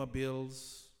can't pay my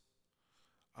bills.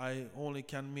 I only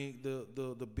can make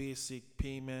the basic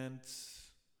payments.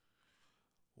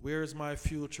 Where's my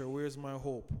future? Where's my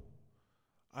hope?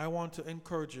 I want to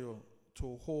encourage you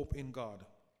to hope in God,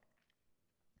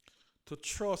 to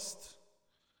trust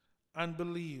and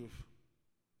believe.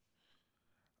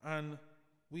 And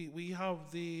we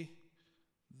have the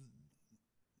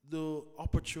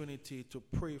opportunity to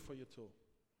pray for you too.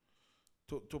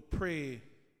 To pray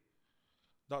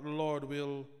that the Lord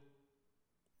will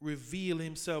reveal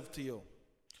himself to you.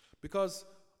 Because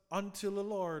until the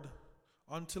Lord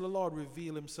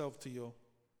reveal himself to you,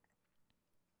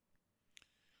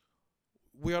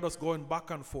 we are just going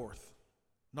back and forth,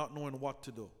 not knowing what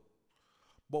to do.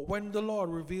 But when the Lord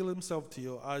reveal himself to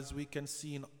you, as we can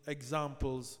see in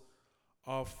examples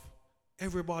of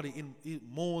everybody in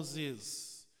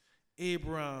Moses,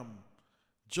 Abraham,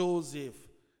 Joseph,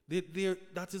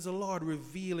 that is the Lord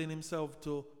revealing himself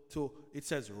to it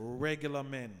says regular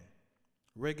men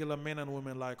and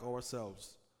women like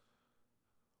ourselves.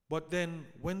 But then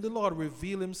when the Lord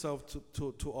reveal himself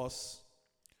to us,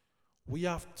 we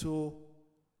have to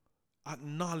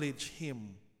acknowledge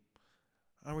him.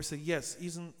 And we say, yes,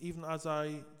 even as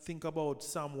I think about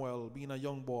Samuel being a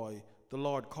young boy, the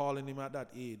Lord calling him at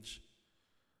that age.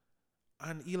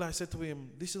 And Eli said to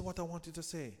him, this is what I want you to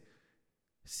say.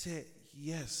 Say,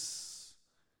 yes,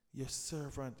 your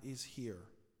servant is here.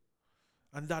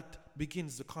 And that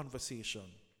begins the conversation.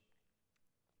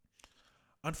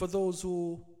 And for those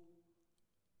who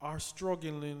are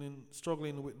struggling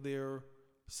with their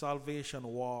salvation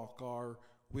walk, or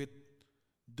with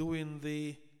doing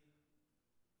the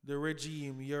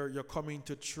regime, you're coming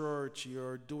to church,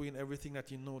 you're doing everything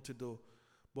that you know to do,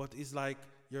 but it's like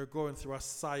you're going through a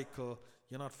cycle.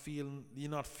 You're not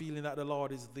feeling that the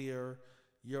Lord is there.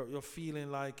 You're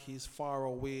feeling like he's far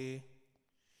away.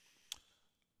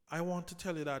 I want to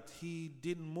tell you that he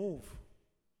didn't move.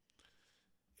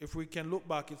 If we can look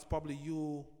back, it's probably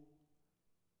you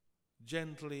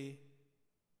gently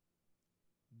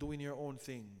doing your own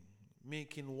thing,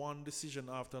 making one decision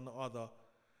after another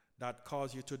that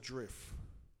cause you to drift.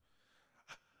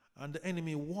 And the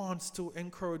enemy wants to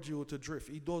encourage you to drift.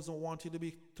 He doesn't want you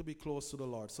to be close to the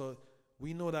Lord. So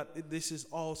we know that this is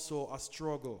also a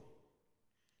struggle.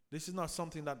 This is not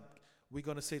something that we're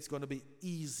going to say it's going to be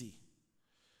easy.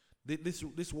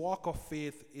 This walk of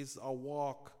faith is a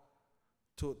walk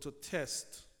to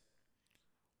test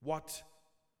what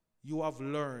you have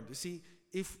learned. You see,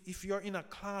 if you're in a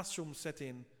classroom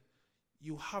setting,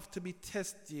 you have to be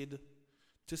tested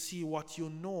to see what you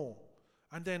know.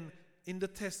 And then in the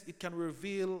test, it can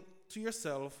reveal to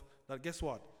yourself that, guess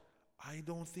what? I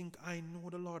don't think I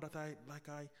know the Lord I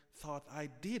thought I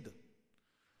did.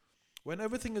 When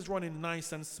everything is running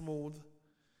nice and smooth,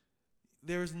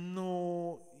 you're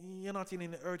not in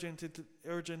any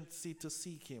urgency to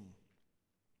seek him.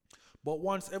 But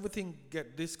once everything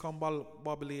get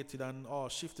discombobulated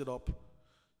and shifted up,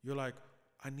 you're like,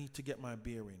 I need to get my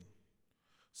bearing.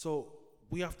 So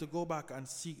we have to go back and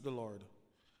seek the Lord.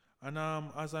 And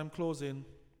as I'm closing,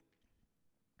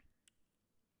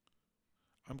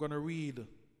 I'm going to read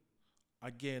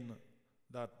again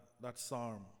that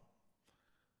psalm.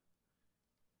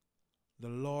 The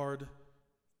Lord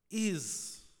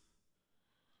is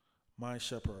my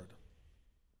shepherd.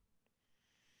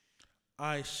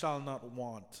 I shall not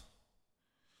want.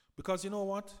 Because you know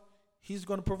what? He's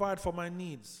going to provide for my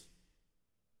needs.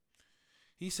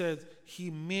 He said, he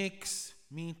makes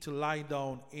me to lie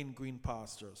down in green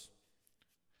pastures.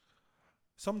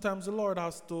 Sometimes the Lord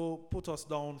has to put us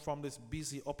down from this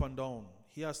busy up and down.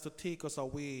 He has to take us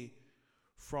away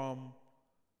from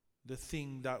the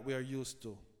thing that we are used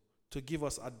to give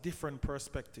us a different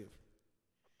perspective.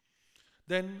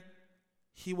 Then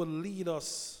he will lead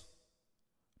us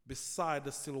beside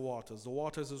the still waters. The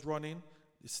waters is running,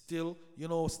 it's still,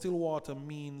 still water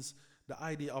means the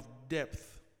idea of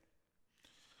depth.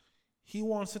 He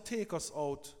wants to take us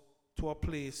out to a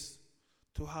place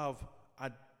to have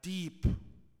a deep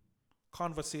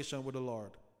conversation with the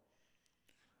Lord.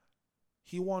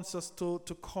 He wants us to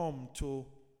come to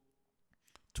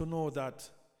know that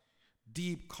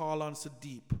deep call unto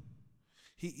deep.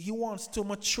 He wants to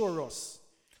mature us.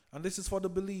 And this is for the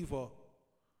believer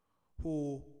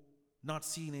who not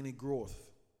seeing any growth.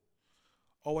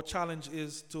 Our challenge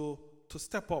is to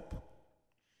step up.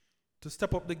 To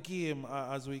step up the game,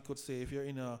 as we could say, if you're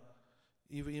in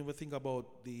even think about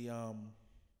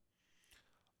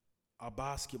a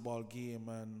basketball game,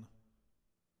 and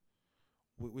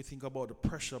we think about the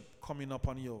pressure coming up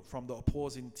on you from the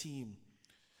opposing team.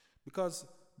 Because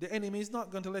the enemy is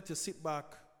not going to let you sit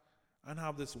back and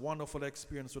have this wonderful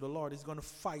experience with the Lord. He's going to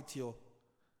fight you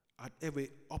at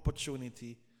every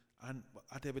opportunity and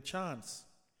at every chance.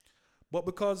 But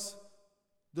because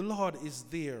the Lord is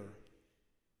there,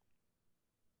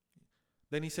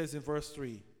 then he says in verse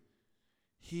 3,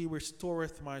 he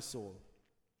restoreth my soul.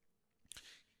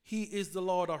 He is the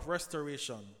Lord of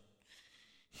restoration.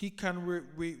 He can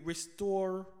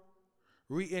restore,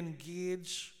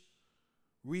 re-engage,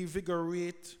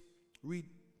 revigorate,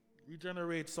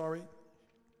 regenerate,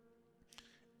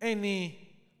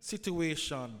 any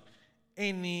situation,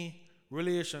 any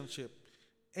relationship,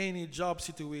 any job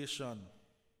situation.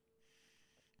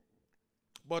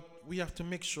 But we have to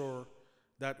make sure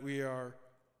that we are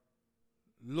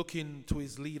looking to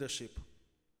his leadership.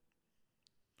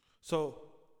 So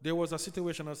there was a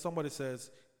situation that somebody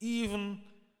says, even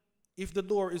if the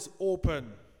door is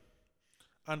open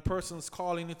and persons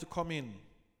calling it to come in,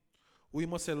 we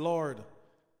must say, Lord,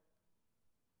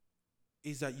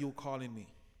 is that you calling me?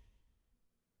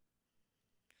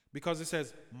 Because it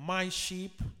says, my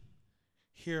sheep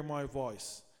hear my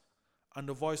voice, and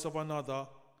the voice of another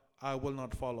I will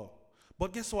not follow.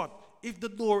 But guess what? If the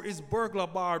door is burglar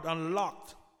barred and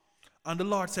locked, and the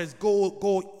Lord says,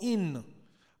 go in,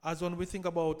 as when we think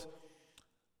about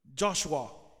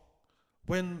Joshua,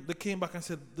 when they came back and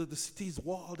said, the city is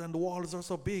walled and the walls are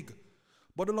so big.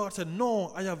 But the Lord said,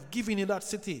 no, I have given you that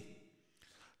city.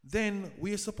 Then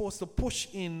we are supposed to push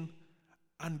in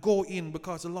and go in,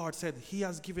 because the Lord said he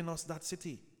has given us that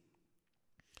city.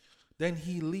 Then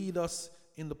he lead us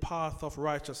in the path of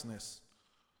righteousness.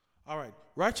 All right.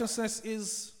 Righteousness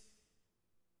is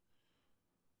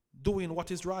doing what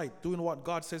is right, doing what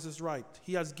God says is right.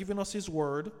 He has given us his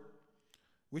word,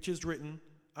 which is written,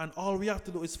 and all we have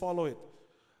to do is follow it.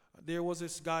 There was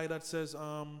this guy that says,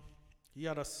 he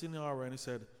had a scenario and he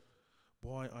said,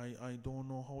 boy, I don't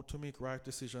know how to make right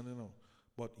decision,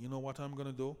 but you know what I'm going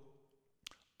to do?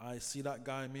 I see that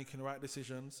guy making right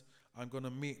decisions. I'm going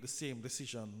to make the same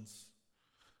decisions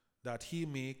that he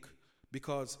make,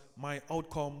 because my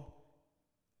outcome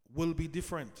will be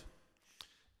different.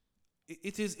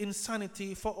 It is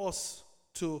insanity for us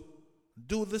to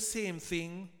do the same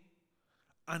thing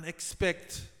and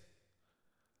expect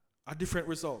a different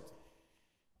result.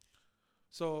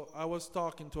 So I was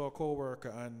talking to a coworker,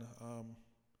 and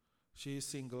she's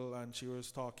single, and she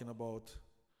was talking about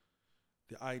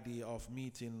the idea of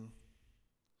meeting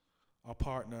a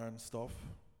partner and stuff.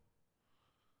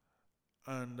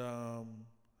 And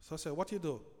so I said, what do you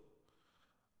do?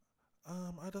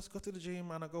 I just go to the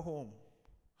gym and I go home.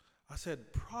 I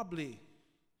said, probably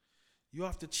you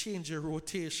have to change your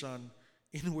rotation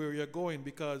in where you're going,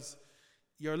 because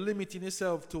you're limiting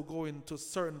yourself to going to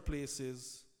certain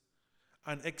places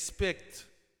and expect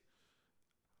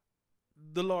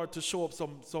the Lord to show up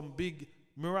some big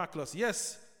miraculous.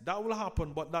 Yes, that will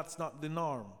happen, but that's not the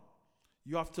norm.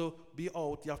 You have to be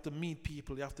out, you have to meet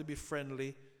people, you have to be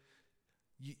friendly.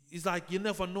 It's like you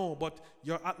never know, but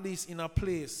you're at least in a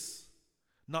place,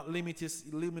 not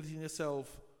limiting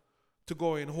yourself to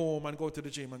going home and go to the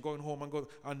gym and going home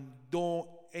and don't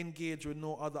engage with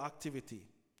no other activity.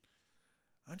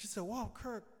 And she said, wow,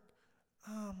 Kirk,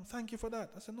 thank you for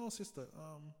that. I said, no, sister,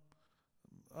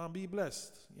 be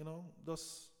blessed,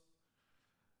 just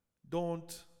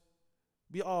don't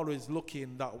be always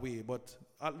looking that way, but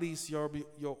at least you're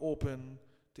open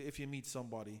to if you meet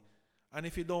somebody. And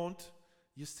if you don't,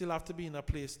 you still have to be in a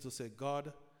place to say,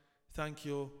 God, thank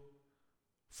you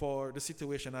for the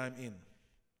situation I'm in.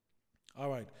 All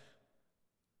right.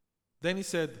 Then he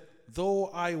said, though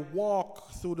I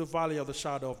walk through the valley of the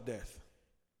shadow of death.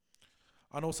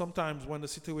 I know sometimes when the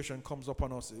situation comes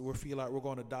upon us, we feel like we're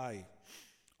going to die.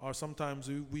 Or sometimes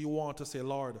we want to say,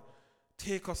 Lord,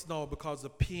 take us now because the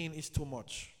pain is too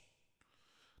much.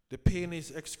 The pain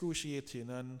is excruciating.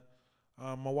 And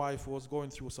my wife was going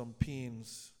through some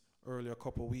pains earlier, a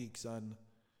couple of weeks, and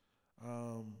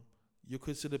you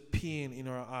could see the pain in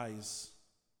her eyes.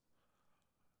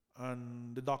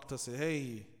 And the doctor said,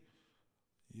 hey,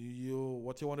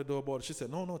 what you want to do about it? She said,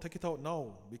 no, take it out now,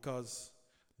 because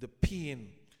the pain.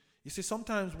 You see,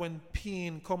 sometimes when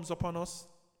pain comes upon us,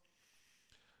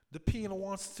 the pain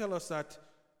wants to tell us that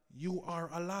you are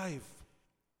alive,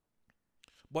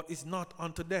 but it's not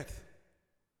unto death.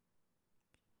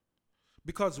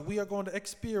 Because we are going to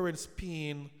experience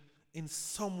pain in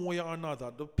some way or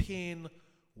another. The pain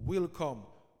will come.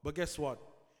 But guess what?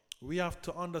 We have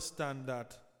to understand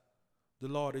that the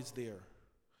Lord is there.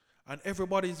 And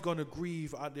everybody is going to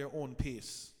grieve at their own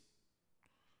pace.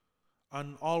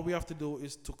 And all we have to do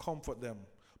is to comfort them.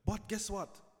 But guess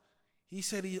what?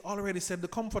 He already said the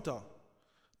Comforter.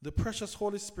 The precious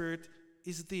Holy Spirit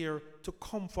is there to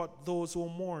comfort those who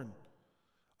mourn.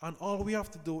 And all we have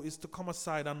to do is to come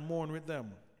aside and mourn with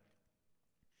them.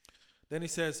 Then he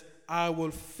says, I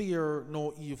will fear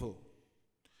no evil.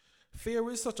 Fear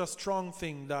is such a strong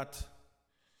thing that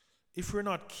if we're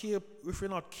not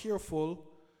careful,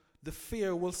 the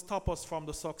fear will stop us from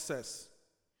the success.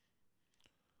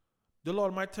 The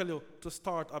Lord might tell you to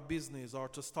start a business or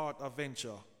to start a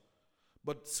venture.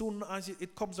 But soon as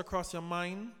it comes across your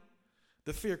mind,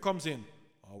 the fear comes in.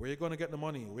 Oh, where are you going to get the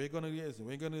money? Where are you going to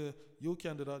get it? You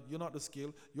can't do that. You're not the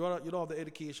skill. You don't have the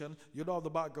education. You don't have the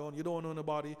background. You don't know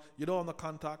anybody. You don't have the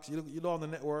contacts. You don't have the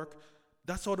network.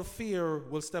 That's how the fear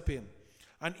will step in.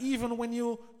 And even when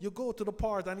you go to the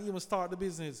part and even start the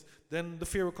business, then the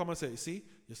fear will come and say, see,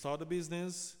 you start the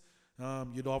business,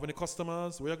 you don't have any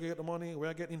customers, where you get the money, where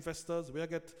you get investors, where you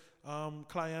get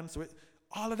clients.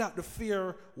 All of that, the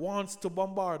fear wants to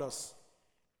bombard us.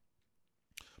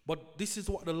 But this is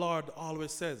what the Lord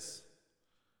always says.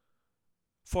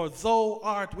 For thou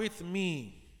art with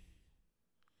me,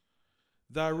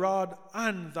 thy rod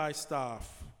and thy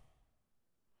staff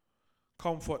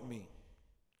comfort me.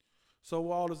 So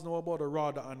we always know about the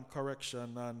rod and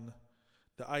correction and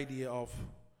the idea of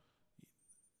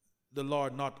the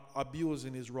Lord not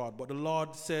abusing his rod. But the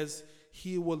Lord says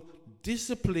he will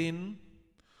discipline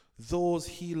those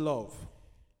he loves.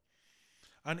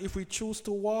 And if we choose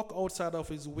to walk outside of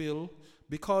his will,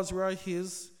 because we are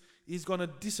his, he's going to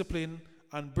discipline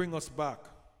and bring us back.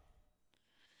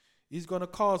 He's going to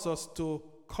cause us to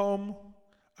come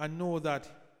and know that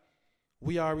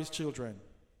we are his children.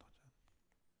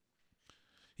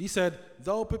 He said,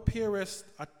 thou preparest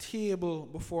a table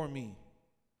before me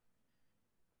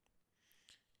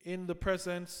in the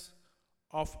presence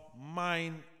of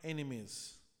mine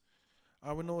enemies.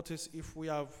 I will notice if we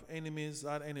have enemies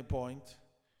at any point,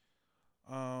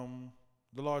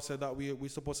 the Lord said that we're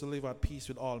supposed to live at peace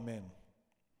with all men.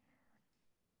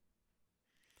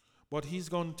 But he's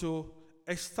going to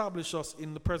establish us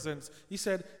in the presence. He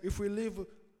said, if we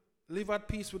live at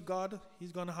peace with God,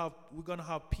 we're going to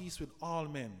have peace with all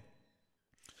men.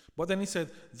 But then he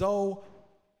said, though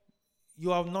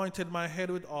you have anointed my head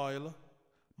with oil,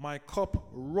 my cup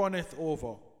runneth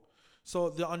over. So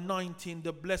the anointing,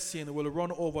 the blessing will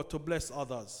run over to bless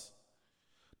others.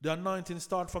 The anointing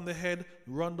start from the head,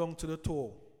 run down to the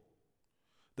toe.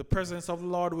 The presence of the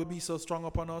Lord will be so strong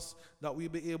upon us that we'll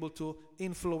be able to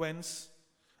influence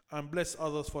and bless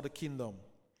others for the kingdom.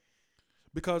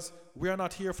 Because we are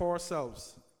not here for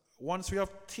ourselves. Once we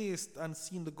have tasted and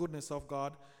seen the goodness of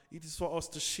God, it is for us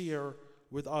to share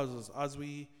with others, as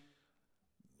we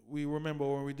remember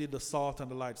when we did the Salt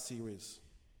and the Light series.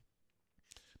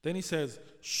 Then he says,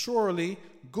 surely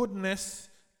goodness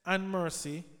and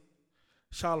mercy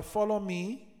shall follow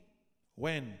me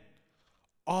when?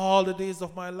 All the days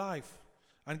of my life.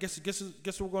 And guess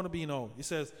where we're going to be now? He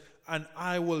says, and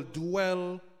I will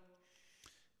dwell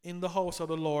in the house of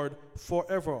the Lord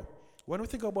forever. When we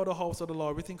think about the house of the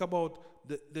Lord, we think about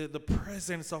the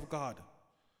presence of God.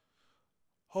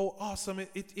 How awesome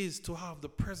it is to have the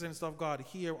presence of God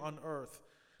here on earth.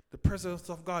 The presence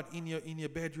of God in your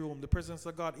bedroom, the presence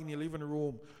of God in your living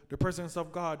room, the presence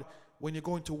of God when you're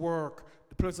going to work,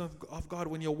 the presence of God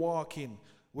when you're walking.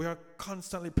 We are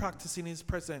constantly practicing his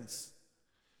presence.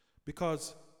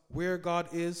 Because where God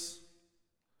is,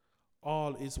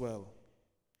 all is well.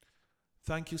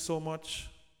 Thank you so much.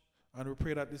 And we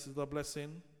pray that this is a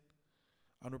blessing.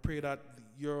 And we pray that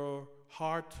your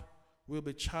heart will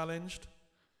be challenged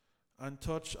and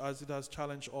touched as it has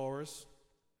challenged ours.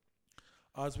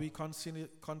 as we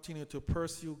continue to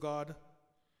pursue God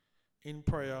in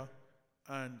prayer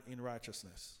and in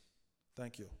righteousness.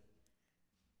 Thank you.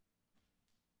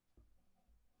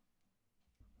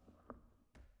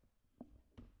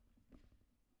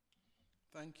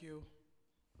 Thank you,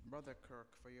 Brother Kirk,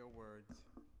 for your words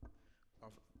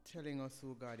of telling us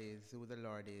who God is, who the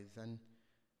Lord is. And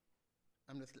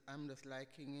I'm just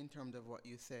liking in terms of what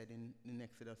you said in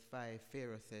Exodus 5,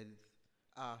 Pharaoh said,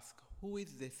 ask, who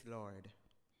is this Lord?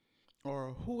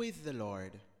 Or who is the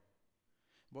Lord?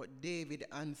 But David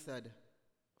answered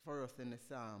for us in the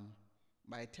Psalm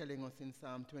by telling us in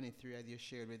Psalm 23, as you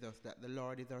shared with us, that the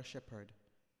Lord is our shepherd.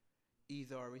 He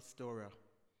is our restorer.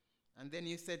 And then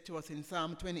you said to us in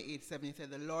Psalm 28:7, you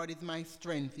said, the Lord is my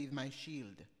strength, he is my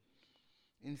shield.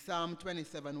 In Psalm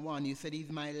 27:1, you said, he's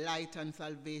my light and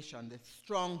salvation, the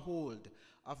stronghold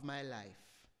of my life.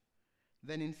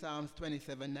 Then in Psalms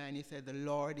 27:9, you said, the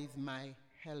Lord is my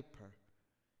helper,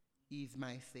 he is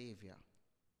my savior.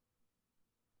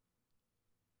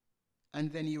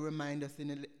 And then you remind us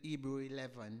in Hebrews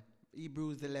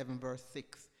 11 verse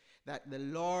 6, that the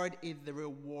Lord is the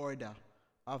rewarder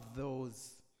of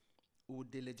those who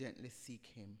diligently seek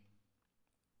him.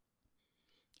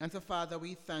 And so, Father,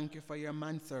 we thank you for your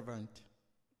manservant.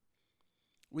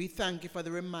 We thank you for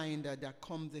the reminder that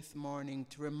comes this morning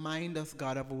to remind us,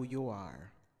 God, of who you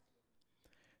are.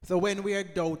 So when we are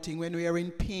doubting, when we are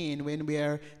in pain, when we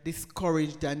are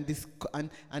discouraged and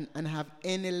have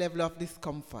any level of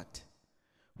discomfort,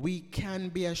 we can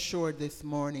be assured this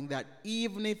morning that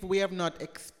even if we have not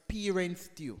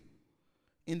experienced you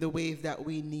in the ways that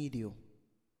we need you,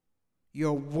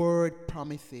 your word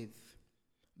promises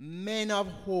men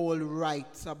uphold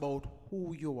rights about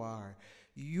who you are.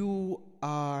 You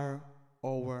are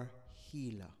our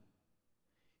healer.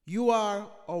 You are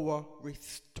our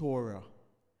restorer.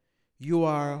 You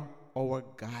are our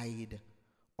guide,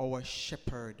 our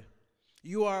shepherd.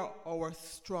 You are our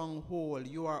stronghold.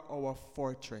 You are our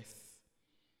fortress.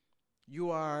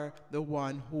 You are the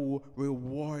one who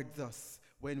rewards us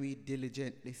when we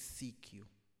diligently seek you.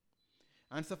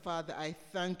 And so, Father, I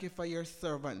thank you for your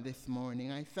servant this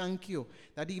morning. I thank you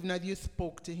that even as you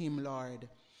spoke to him, Lord,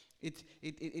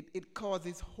 it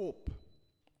causes hope.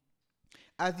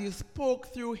 As you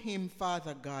spoke through him,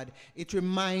 Father God, it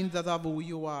reminds us of who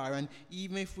you are. And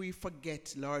even if we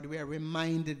forget, Lord, we are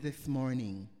reminded this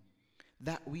morning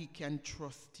that we can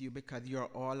trust you because you're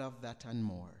all of that and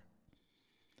more.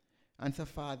 And so,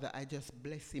 Father, I just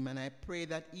bless him, and I pray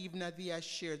that even as he has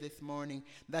shared this morning,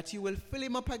 that you will fill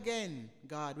him up again,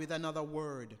 God, with another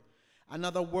word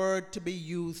to be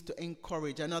used to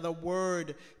encourage, another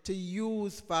word to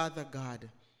use, Father God,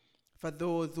 for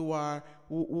those who are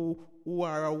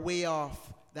a way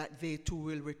off, that they too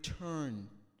will return.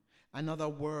 Another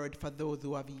word for those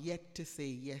who have yet to say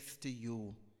yes to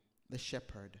you, the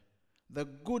shepherd, the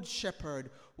good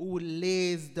shepherd who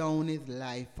lays down his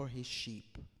life for his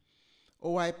sheep.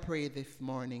 Oh, I pray this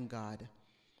morning, God,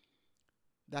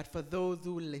 that for those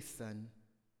who listen,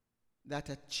 that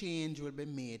a change will be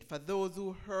made. For those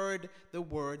who heard the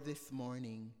word this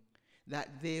morning,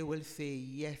 that they will say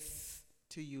yes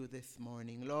to you this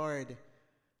morning. Lord,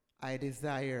 I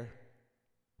desire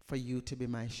for you to be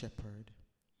my shepherd.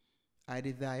 I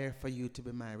desire for you to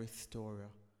be my restorer.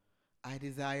 I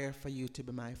desire for you to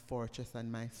be my fortress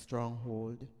and my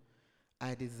stronghold.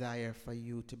 I desire for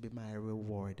you to be my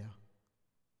rewarder.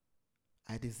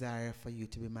 I desire for you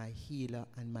to be my healer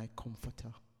and my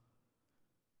comforter.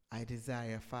 I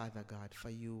desire, Father God, for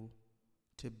you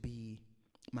to be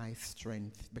my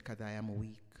strength because I am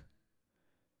weak.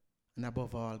 And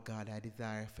above all, God, I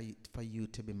desire for you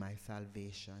to be my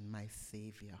salvation, my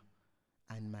Savior,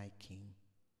 and my King.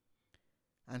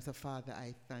 And so, Father,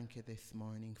 I thank you this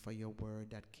morning for your word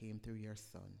that came through your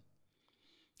Son.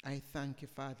 I thank you,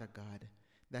 Father God,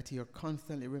 that you're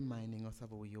constantly reminding us of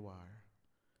who you are.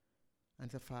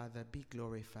 And so, Father, be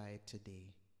glorified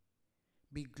today.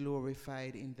 Be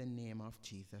glorified in the name of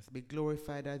Jesus. Be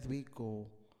glorified as we go.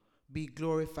 Be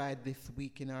glorified this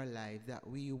week in our lives, that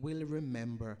we will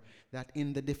remember that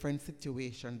in the different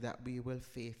situations that we will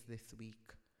face this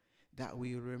week, that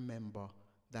we will remember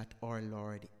that our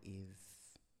Lord is.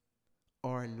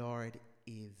 Our Lord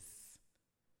is.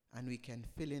 And we can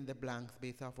fill in the blanks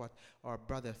based off what our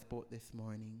brother spoke this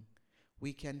morning.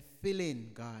 We can fill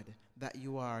in, God, that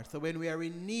you are. So when we are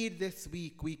in need this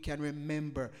week, we can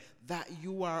remember that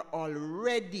you are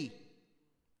already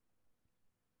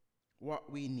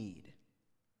what we need.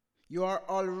 You are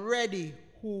already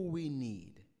who we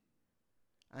need.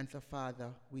 And so, Father,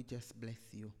 we just bless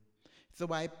you.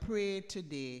 So I pray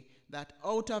today that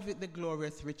out of it the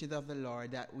glorious riches of the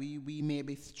Lord, that we may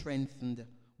be strengthened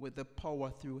with the power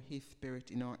through his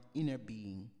Spirit in our inner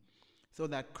being, so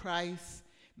that Christ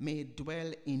may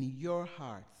dwell in your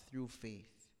hearts through faith.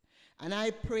 And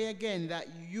I pray again that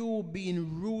you,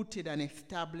 being rooted and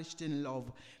established in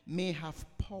love, may have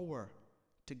power,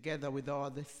 together with all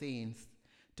the saints,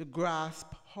 to grasp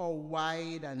how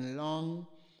wide and long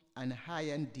and high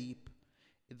and deep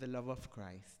is the love of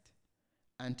Christ,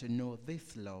 and to know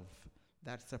this love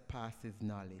that surpasses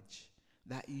knowledge,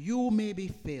 that you may be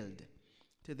filled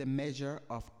to the measure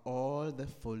of all the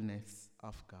fullness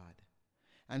of God.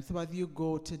 And so as you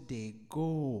go today,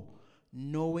 go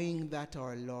knowing that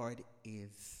our Lord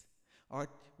is. Or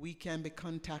we can be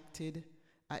contacted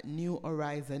at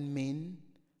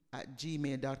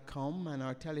newhorizonmin@gmail.com, and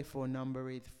our telephone number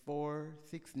is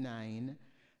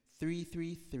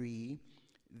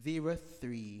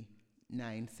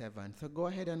 469-333-0397. So go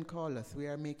ahead and call us. We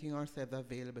are making ourselves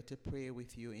available to pray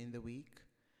with you in the week,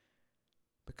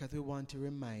 because we want to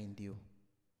remind you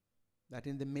that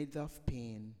in the midst of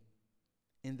pain,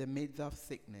 in the midst of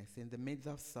sickness, in the midst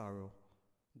of sorrow,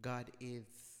 God is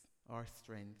our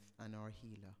strength and our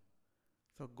healer.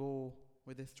 So go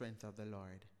with the strength of the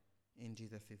Lord. In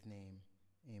Jesus' name,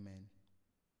 amen.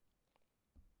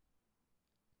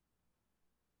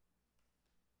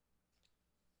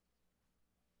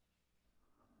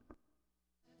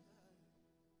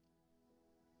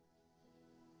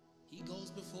 He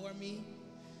goes before me.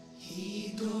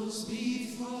 He goes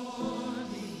before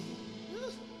me,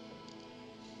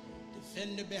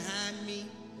 Defender behind me.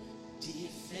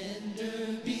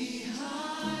 defender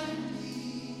behind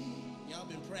me. Y'all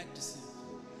been practicing.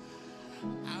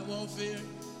 I won't fear.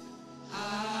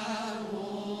 I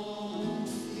won't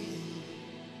fear.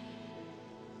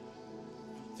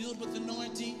 I'm filled with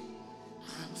anointing.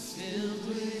 I'm filled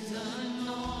with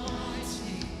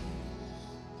anointing.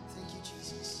 Thank you,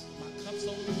 Jesus. My cup's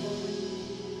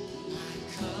overflowing. My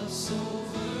cup's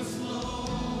overflowing.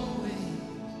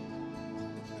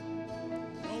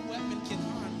 No weapon can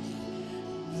harm me.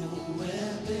 No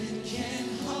weapon can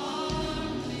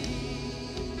harm me.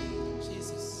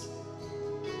 Jesus.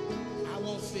 I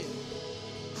won't fear.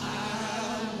 I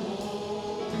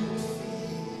won't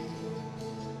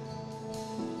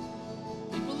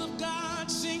People of God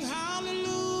sing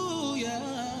hallelujah.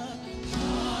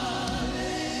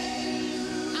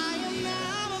 I am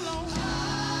not alone.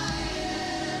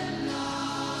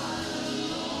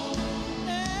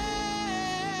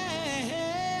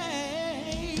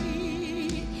 Hey,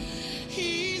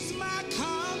 he's my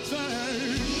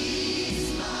comfort.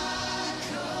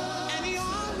 And he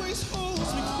always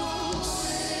holds me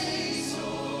close.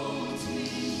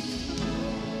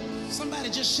 Somebody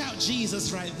just shout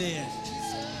Jesus right there.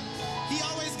 He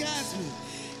always guides me.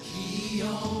 He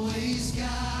always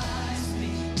guides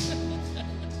me.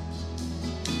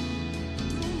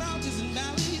 Through mountains and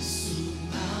valleys.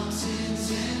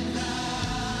 Mountains and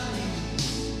valleys.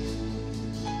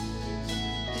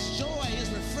 His joy is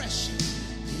refreshing.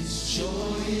 His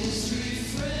joy is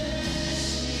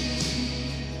refreshing.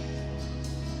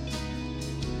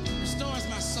 Restores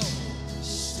my soul.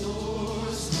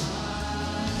 Restores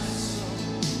my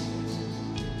soul.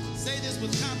 Say this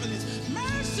with confidence.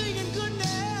 Mercy and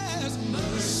goodness.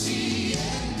 Mercy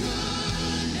and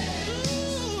goodness.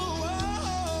 Ooh,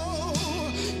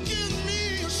 oh, give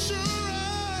me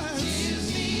assurance.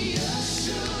 Gives me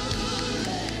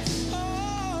assurance.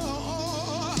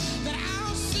 Oh, that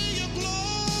I'll see your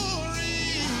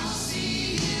glory. I'll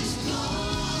see his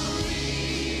glory.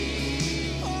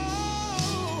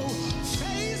 Oh,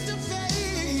 face to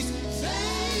face.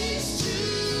 Face to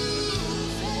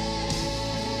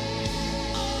face.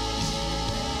 Oh,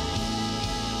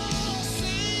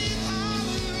 sing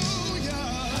hallelujah.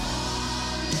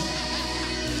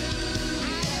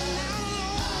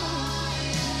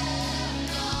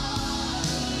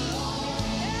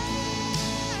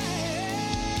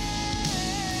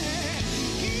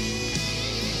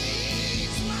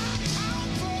 He's my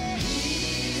comfort.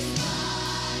 He's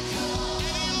my comfort.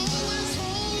 And he always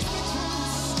holds me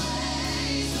close.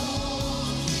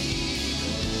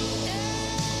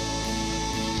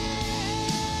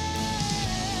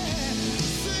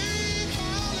 Sing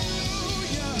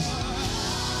hallelujah.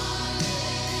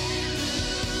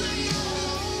 We're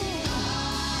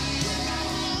not alone. We're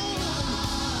not alone.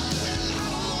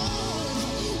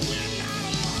 We're not alone. We're not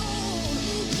alone.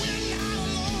 We're not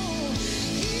alone.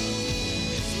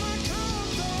 He's my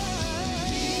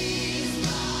comfort. He's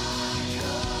my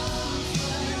comfort.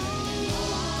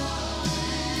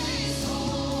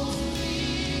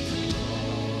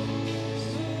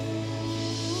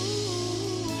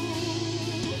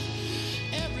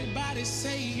 Everybody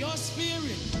say your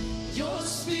spirit Your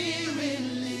spirit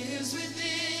lives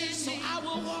within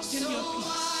will walk in your peace.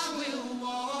 I will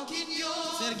walk in your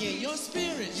Say it again. Your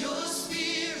spirit. Your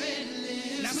spirit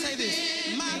lives Now say this.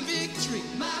 within My me. victory.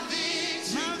 My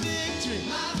victory. My victory.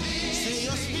 My victory. Say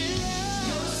your spirit.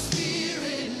 Your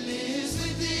spirit lives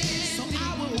within So I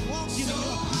will walk in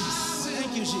your peace.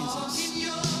 Thank you, walk Jesus. in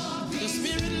your The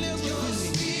spirit lives within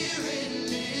me. spirit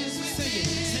lives Say it.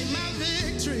 Say my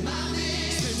victory. my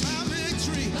victory. Say my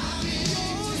victory.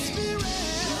 Your spirit.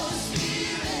 Your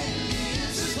spirit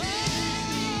lives within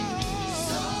me.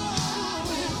 So I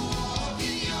will walk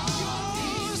in your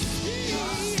peace.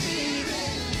 Your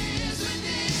spirit lives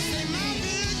within Say my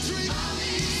victory.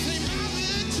 Say my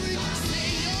victory. Say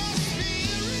your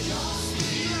spirit. Your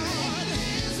spirit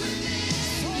lives within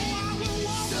So I will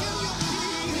walk in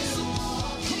your peace.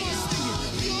 Come on, sing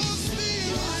it. Your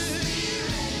spirit.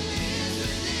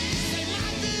 Say my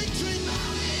victory.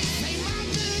 Say my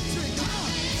victory. Come on.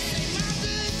 Say my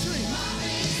victory.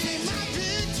 Say my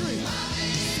victory.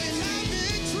 Say my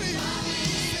victory.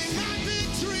 Say my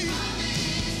victory.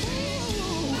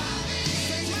 Ooh.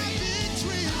 Say my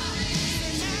victory.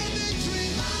 Say my victory.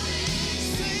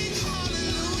 Sing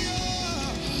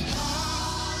hallelujah.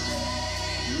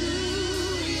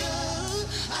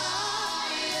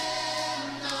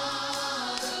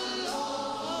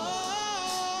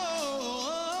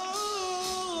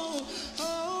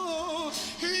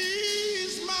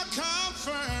 He's my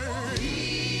comfort.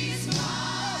 He's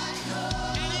my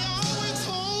And he always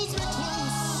holds me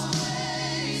close.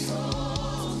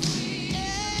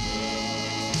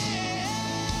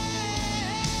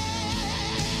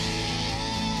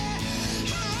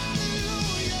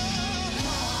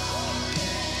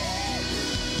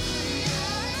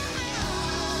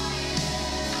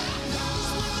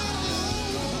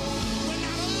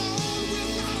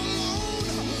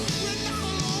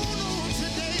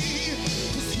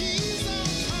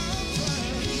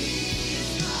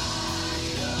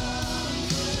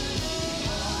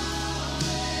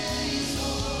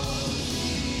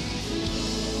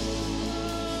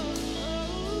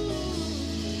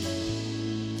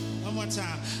 One more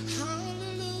time.